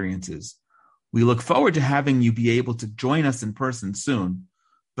experiences. We look forward to having you be able to join us in person soon,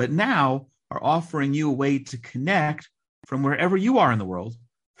 but now are offering you a way to connect from wherever you are in the world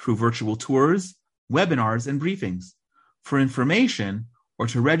through virtual tours, webinars, and briefings. For information or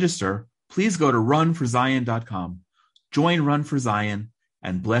to register, please go to runforzion.com. Join Run for Zion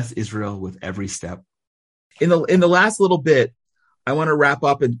and bless Israel with every step. In the last little bit, I want to wrap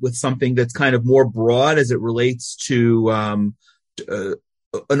up with something that's kind of more broad as it relates to an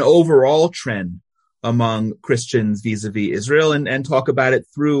overall trend among Christians vis-a-vis Israel, and talk about it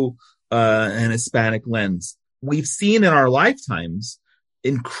through an Hispanic lens. We've seen in our lifetimes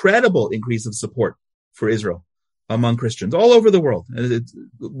incredible increase of support for Israel among Christians all over the world.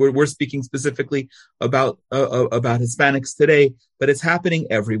 We're speaking specifically about Hispanics today, but it's happening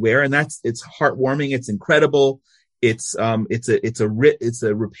everywhere, and it's heartwarming. It's incredible. It's a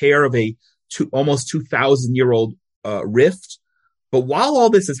repair of a almost 2,000-year-old rift. But while all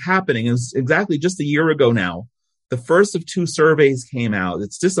this is happening, it was exactly just a year ago now, the first of two surveys came out.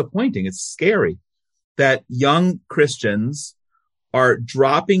 It's disappointing. It's scary that young Christians are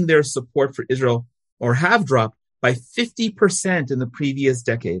dropping their support for Israel, or have dropped by 50% in the previous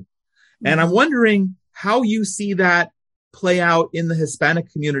decade. And I'm wondering how you see that play out in the Hispanic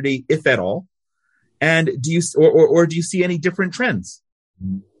community, if at all. And do you see any different trends?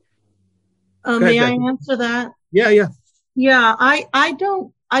 May I answer that? Yeah. Yeah, I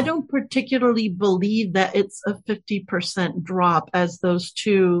don't particularly believe that it's a 50% drop as those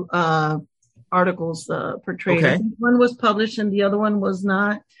two articles portrayed. Okay. I think one was published and the other one was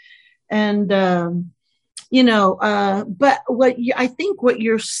not. And but I think what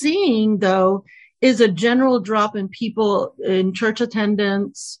you're seeing though is a general drop in people in church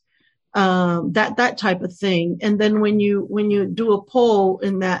attendance, that type of thing. And then when you do a poll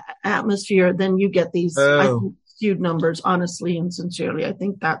in that atmosphere, then you get these I think, skewed numbers, honestly and sincerely. I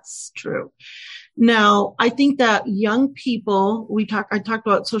think that's true. Now, I think that young people, I talked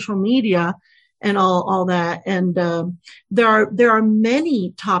about social media, and all that. And there are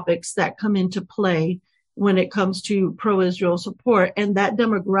many topics that come into play when it comes to pro-Israel support, and that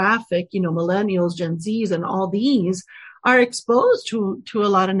demographic, millennials, Gen Zs, and all these are exposed to a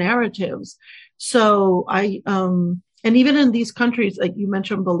lot of narratives. So and even in these countries, like you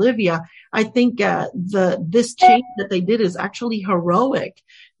mentioned, Bolivia, I think this change that they did is actually heroic,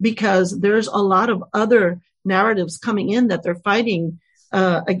 because there's a lot of other narratives coming in that they're fighting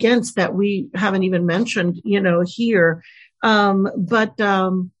against that we haven't even mentioned, here. I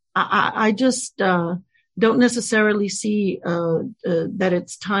just don't necessarily see that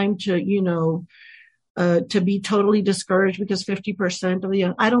it's time to be totally discouraged because 50% of the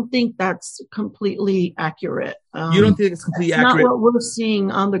young. I don't think that's completely accurate. You don't think it's completely accurate? Not what we're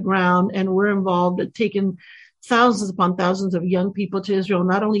seeing on the ground, and we're involved in taking thousands upon thousands of young people to Israel.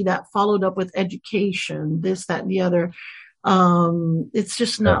 Not only that, followed up with education, this, that, and the other. It's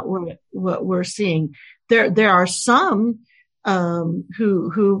just not what we're seeing. There are some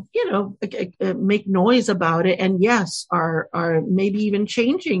who make noise about it, and yes, are maybe even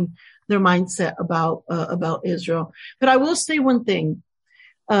changing their mindset about Israel. But I will say one thing.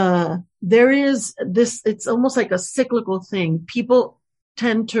 There is this, it's almost like a cyclical thing. People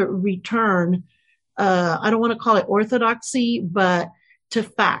tend to return, I don't want to call it orthodoxy, but to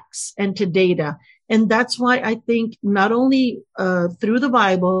facts and to data. And that's why I think not only through the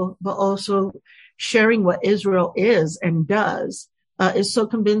Bible, but also sharing what Israel is and does is so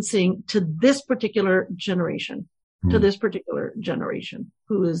convincing to this particular generation, who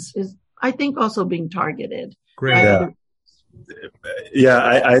is I think also being targeted. Great.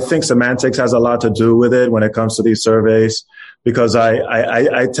 I think semantics has a lot to do with it when it comes to these surveys, because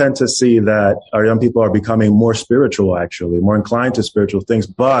I tend to see that our young people are becoming more spiritual, actually, more inclined to spiritual things,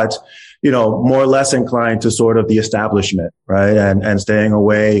 but, more or less inclined to sort of the establishment, right? And staying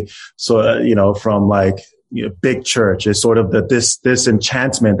away, from big church is sort of this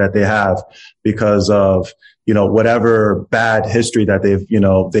enchantment that they have because of, whatever bad history that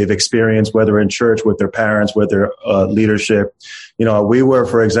they've experienced, whether in church, with their parents, with their leadership. We were,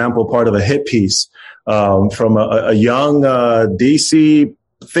 for example, part of a hit piece from a young DC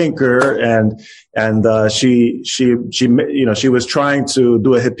thinker, and she was trying to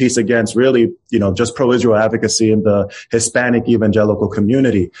do a hit piece against really, just pro-Israel advocacy in the Hispanic evangelical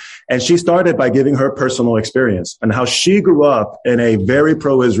community. And she started by giving her personal experience and how she grew up in a very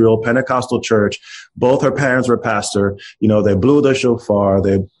pro-Israel Pentecostal church. Both her parents were pastor. They blew the shofar.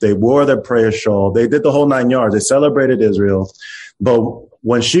 They wore their prayer shawl. They did the whole 9 yards. They celebrated Israel. But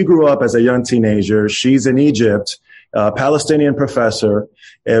when she grew up as a young teenager, she's in Egypt. Palestinian professor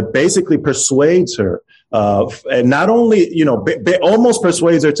basically persuades her, and not only, almost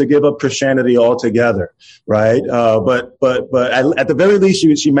persuades her to give up Christianity altogether, right? But at the very least,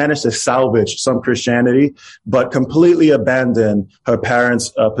 she managed to salvage some Christianity, but completely abandon her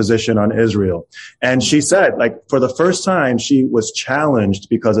parents' position on Israel. And she said, for the first time, she was challenged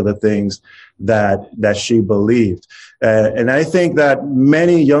because of the things that she believed. And I think that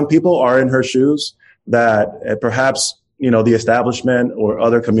many young people are in her shoes, that perhaps, the establishment or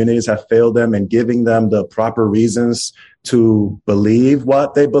other communities have failed them in giving them the proper reasons to believe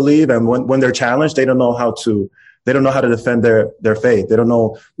what they believe. And when they're challenged, they don't know how to defend their faith. They don't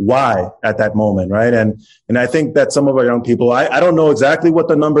know why at that moment. Right. And I think that some of our young people, I don't know exactly what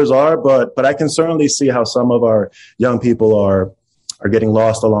the numbers are, but I can certainly see how some of our young people are getting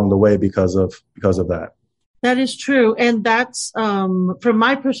lost along the way because of that. That is true. And that's, from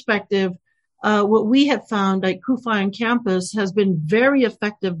my perspective, what we have found, like CUFI on campus has been very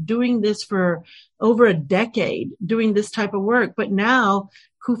effective doing this for over a decade, doing this type of work. But now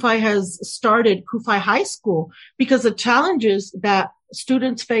CUFI has started CUFI High School, because the challenges that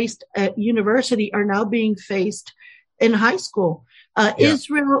students faced at university are now being faced in high school.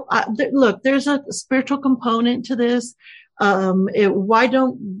 Israel, look, there's a spiritual component to this. Why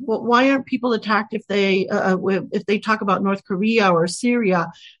aren't people attacked if they talk about North Korea or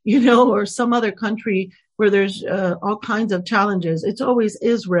Syria, or some other country where there's all kinds of challenges? It's always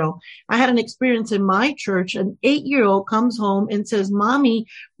Israel. I had an experience in my church. An 8-year-old comes home and says, "Mommy,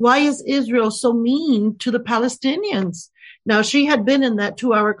 why is Israel so mean to the Palestinians?" Now, she had been in that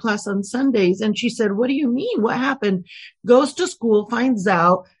 2-hour class on Sundays, and she said, "What do you mean? What happened?" Goes to school, finds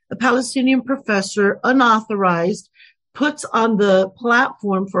out a Palestinian professor, unauthorized, puts on the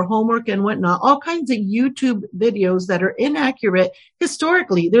platform for homework and whatnot, all kinds of YouTube videos that are inaccurate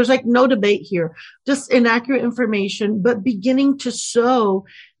historically. There's no debate here, just inaccurate information, but beginning to sow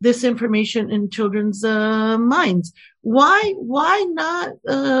this information in children's minds. Why not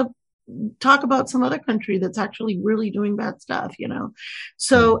talk about some other country that's actually really doing bad stuff,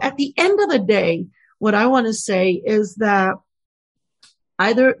 So at the end of the day, what I want to say is that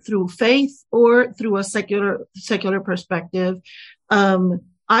either through faith or through a secular perspective,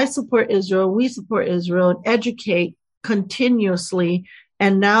 I support Israel, we support Israel, and educate continuously,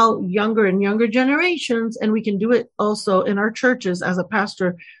 and now younger and younger generations, and we can do it also in our churches. As a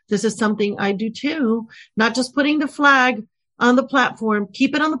pastor, this is something I do too, not just putting the flag on the platform,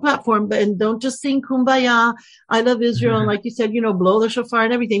 keep it on the platform, but and don't just sing Kumbaya, I love Israel, and like you said, blow the shofar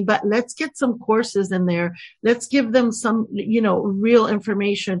and everything, but let's get some courses in there. Let's give them some, real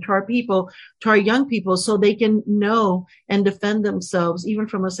information to our people, to our young people, so they can know and defend themselves, even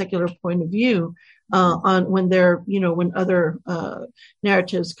from a secular point of view, on when they're, when other,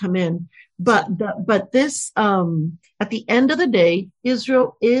 narratives come in. But this, at the end of the day,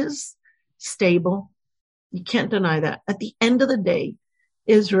 Israel is stable. You can't deny that. At the end of the day,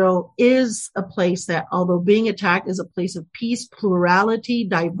 Israel is a place that, although being attacked, is a place of peace, plurality,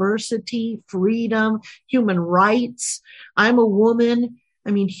 diversity, freedom, human rights. I'm a woman.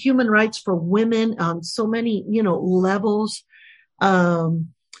 I mean, human rights for women on so many, levels. From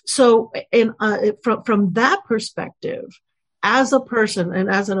that perspective, as a person and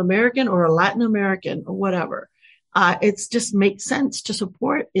as an American or a Latin American or whatever, it's just makes sense to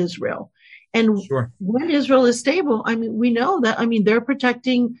support Israel. And sure. When Israel is stable, we know that, they're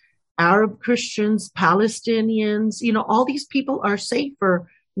protecting Arab Christians, Palestinians, all these people are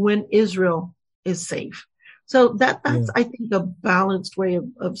safer when Israel is safe. So that's, I think, a balanced way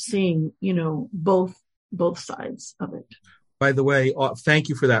of seeing, both sides of it. By the way, thank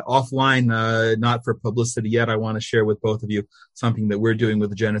you for that. Offline, not for publicity yet, I want to share with both of you something that we're doing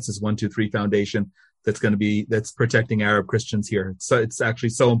with the Genesis 123 Foundation that's protecting Arab Christians here. So it's actually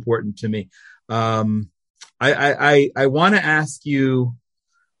so important to me. I want to ask you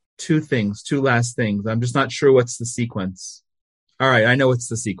two last things. I'm just not sure what's the sequence. All right. I know it's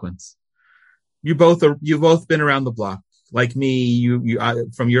the sequence. You've both been around the block. Like me, you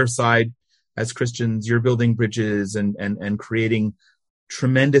from your side as Christians, you're building bridges and creating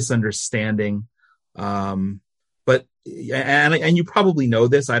tremendous understanding. But you probably know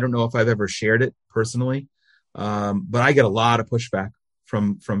this. I don't know if I've ever shared it personally. But I get a lot of pushback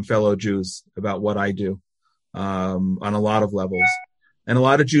from fellow Jews about what I do, on a lot of levels. And a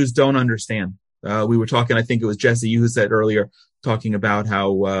lot of Jews don't understand. We were talking, I think it was Jesse, you who said earlier, talking about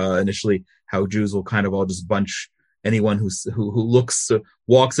how, initially how Jews will kind of all just bunch anyone who looks,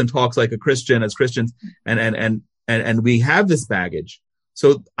 walks and talks like a Christian as Christians. And we have this baggage.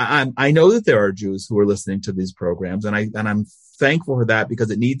 So I know that there are Jews who are listening to these programs, and I'm thankful for that,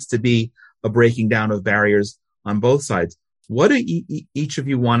 because it needs to be a breaking down of barriers on both sides. What do each of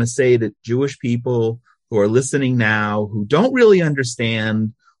you want to say to Jewish people who are listening now, who don't really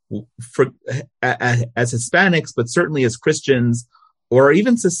understand, as Hispanics, but certainly as Christians, or are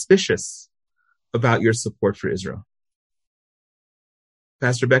even suspicious about your support for Israel?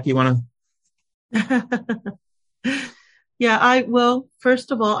 Pastor Becky, you want to? Yeah, well,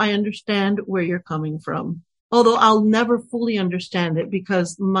 first of all, I understand where you're coming from, although I'll never fully understand it,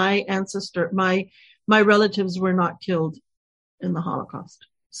 because my relatives were not killed in the Holocaust.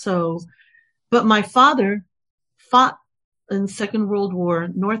 So, but my father fought in Second World War,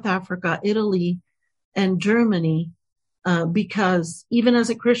 North Africa, Italy, and Germany, because even as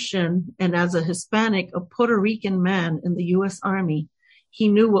a Christian and as a Hispanic, a Puerto Rican man in the U.S. Army, he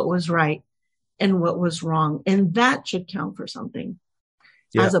knew what was right and what was wrong. And that should count for something.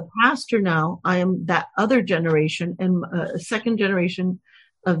 Yeah. As a pastor now, I am that other generation, and a second generation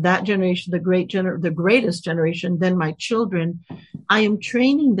of that generation, the greatest generation, then my children. I am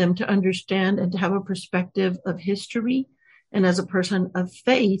training them to understand and to have a perspective of history. And as a person of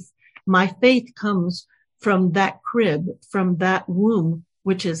faith, my faith comes from that crib, from that womb,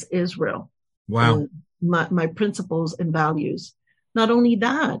 which is Israel. Wow. My principles and values. Not only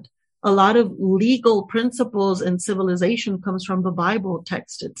that, a lot of legal principles and civilization comes from the Bible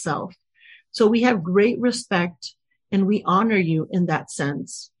text itself. So we have great respect and we honor you in that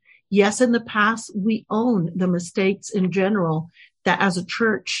sense. Yes, in the past, we own the mistakes in general that as a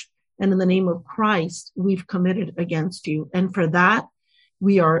church and in the name of Christ, we've committed against you. And for that,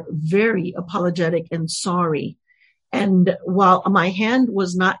 we are very apologetic and sorry. And while my hand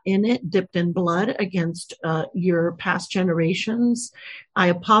was not in it, dipped in blood against your past generations, I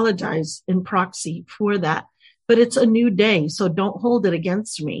apologize in proxy for that. But it's a new day, so don't hold it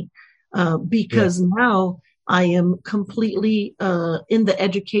against me, because now I am completely in the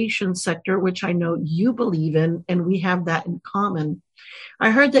education sector, which I know you believe in, and we have that in common.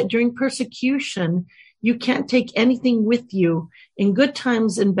 I heard that during persecution, You can't take anything with you. In good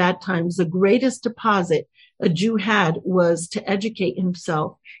times and bad times, the greatest deposit a Jew had was to educate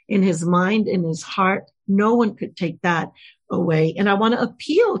himself in his mind, in his heart. No one could take that away. And I want to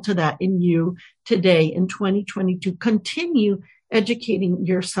appeal to that in you today in 2022. Continue educating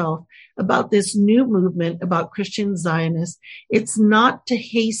yourself about this new movement about Christian Zionists. It's not to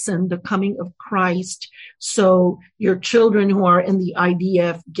hasten the coming of Christ so your children who are in the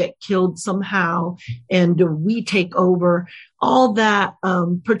IDF get killed somehow and we take over. All that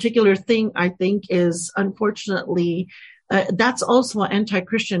particular thing, I think, is unfortunately that's also an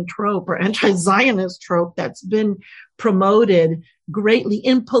anti-Christian trope or anti-Zionist trope that's been promoted greatly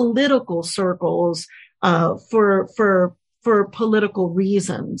in political circles for political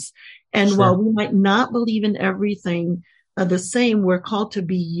reasons. And Sure. While we might not believe in everything the same, we're called to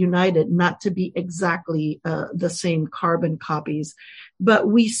be united, not to be exactly the same carbon copies. But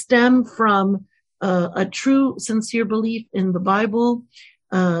we stem from a true, sincere belief in the Bible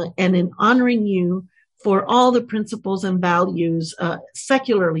and in honoring you for all the principles and values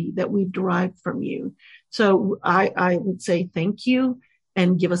secularly that we've derived from you. So I would say thank you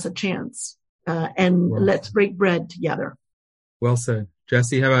and give us a chance. And let's break bread together. Well said.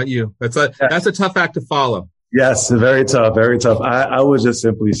 Jesse, how about you? That's a tough act to follow. Yes, very tough, very tough. I would just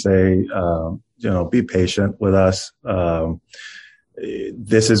simply say, be patient with us.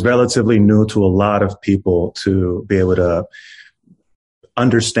 This is relatively new to a lot of people to be able to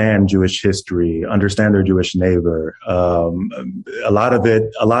understand Jewish history, understand their Jewish neighbor. A lot of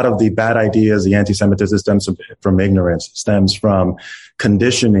the bad ideas, the anti-Semitism stems from ignorance, stems from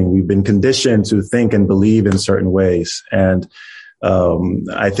conditioning. We've been conditioned to think and believe in certain ways. And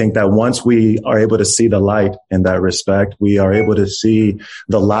I think that once we are able to see the light in that respect, we are able to see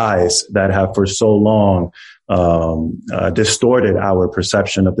the lies that have for so long distorted our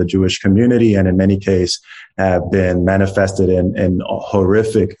perception of the Jewish community, and in many cases have been manifested in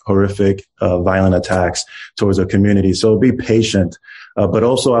horrific, violent attacks towards a community. So be patient, but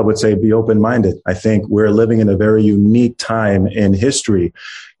also I would say be open-minded. I think we're living in a very unique time in history,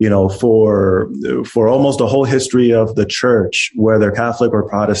 for almost the whole history of the church, whether Catholic or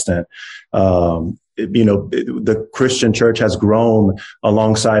Protestant. The Christian church has grown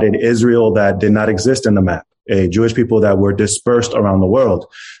alongside an Israel that did not exist in the map, a Jewish people that were dispersed around the world.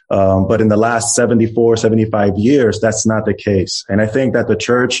 But in the last 74, 75 years, that's not the case. And I think that the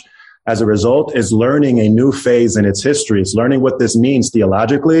church, as a result, is learning a new phase in its history. It's learning what this means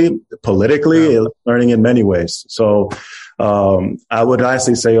theologically, politically, learning in many ways. So I would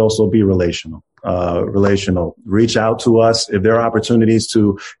actually say also be relational. Reach out to us. If there are opportunities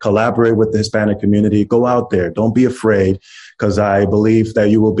to collaborate with the Hispanic community, go out there. Don't be afraid, because I believe that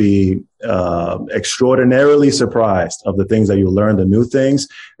you will be extraordinarily surprised of the things that you'll learn, the new things,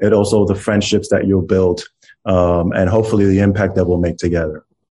 and also the friendships that you'll build, and hopefully the impact that we'll make together.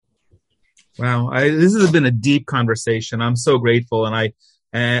 Wow, this has been a deep conversation. I'm so grateful, and I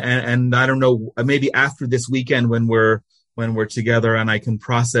don't know, maybe after this weekend when we're together and I can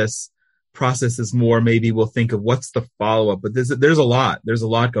process this more, maybe we'll think of what's the follow-up. But there's a lot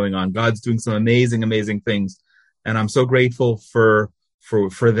going on. God's doing some amazing things, and I'm so grateful for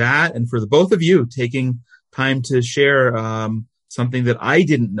that, and for the both of you taking time to share something that I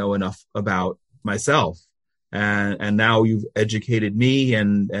didn't know enough about myself, and now you've educated me,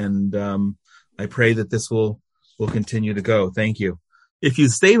 and I pray that this will continue to go. Thank you. If you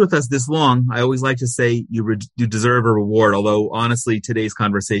stayed with us this long, I always like to say you deserve a reward, although honestly, today's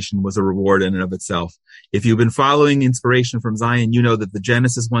conversation was a reward in and of itself. If you've been following Inspiration from Zion, you know that the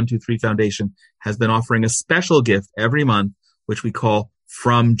Genesis 123 Foundation has been offering a special gift every month, which we call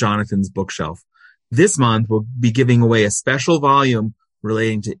From Jonathan's Bookshelf. This month, we'll be giving away a special volume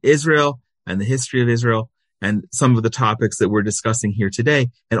relating to Israel and the history of Israel and some of the topics that we're discussing here today.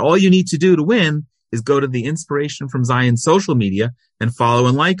 And all you need to do to win is go to the Inspiration from Zion social media and follow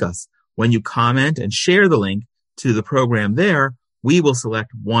and like us. When you comment and share the link to the program there, we will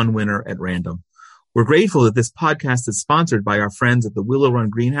select one winner at random. We're grateful that this podcast is sponsored by our friends at the Willow Run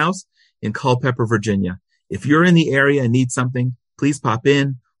Greenhouse in Culpeper, Virginia. If you're in the area and need something, please pop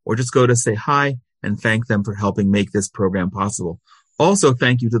in or just go to say hi and thank them for helping make this program possible. Also,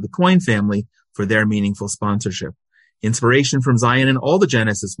 thank you to the Coyne family for their meaningful sponsorship. Inspiration from Zion and all the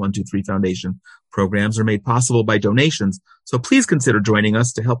Genesis 123 Foundation programs are made possible by donations, so please consider joining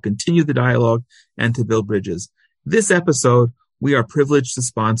us to help continue the dialogue and to build bridges. This episode, we are privileged to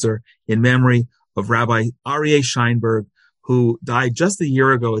sponsor in memory of Rabbi Aryeh Sheinberg, who died just a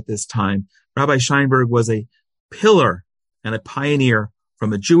year ago at this time. Rabbi Sheinberg was a pillar and a pioneer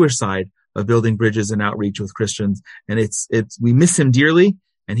from a Jewish side of building bridges and outreach with Christians, and we miss him dearly,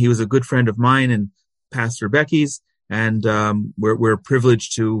 and he was a good friend of mine, and Pastor Becky's, and we're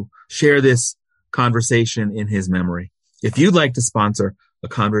privileged to share this conversation in his memory. If you'd like to sponsor a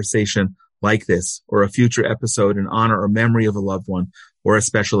conversation like this or a future episode in honor or memory of a loved one or a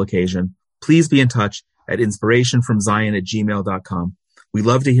special occasion, please be in touch at inspirationfromzion@gmail.com. We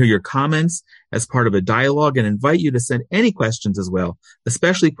love to hear your comments as part of a dialogue and invite you to send any questions as well,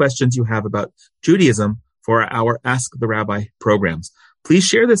 especially questions you have about Judaism for our Ask the Rabbi programs. Please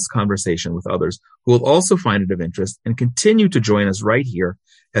share this conversation with others who will also find it of interest and continue to join us right here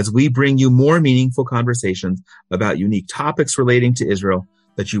as we bring you more meaningful conversations about unique topics relating to Israel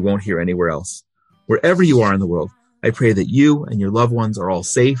that you won't hear anywhere else. Wherever you are in the world, I pray that you and your loved ones are all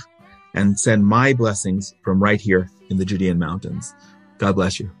safe, and send my blessings from right here in the Judean mountains. God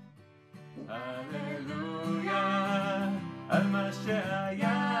bless you.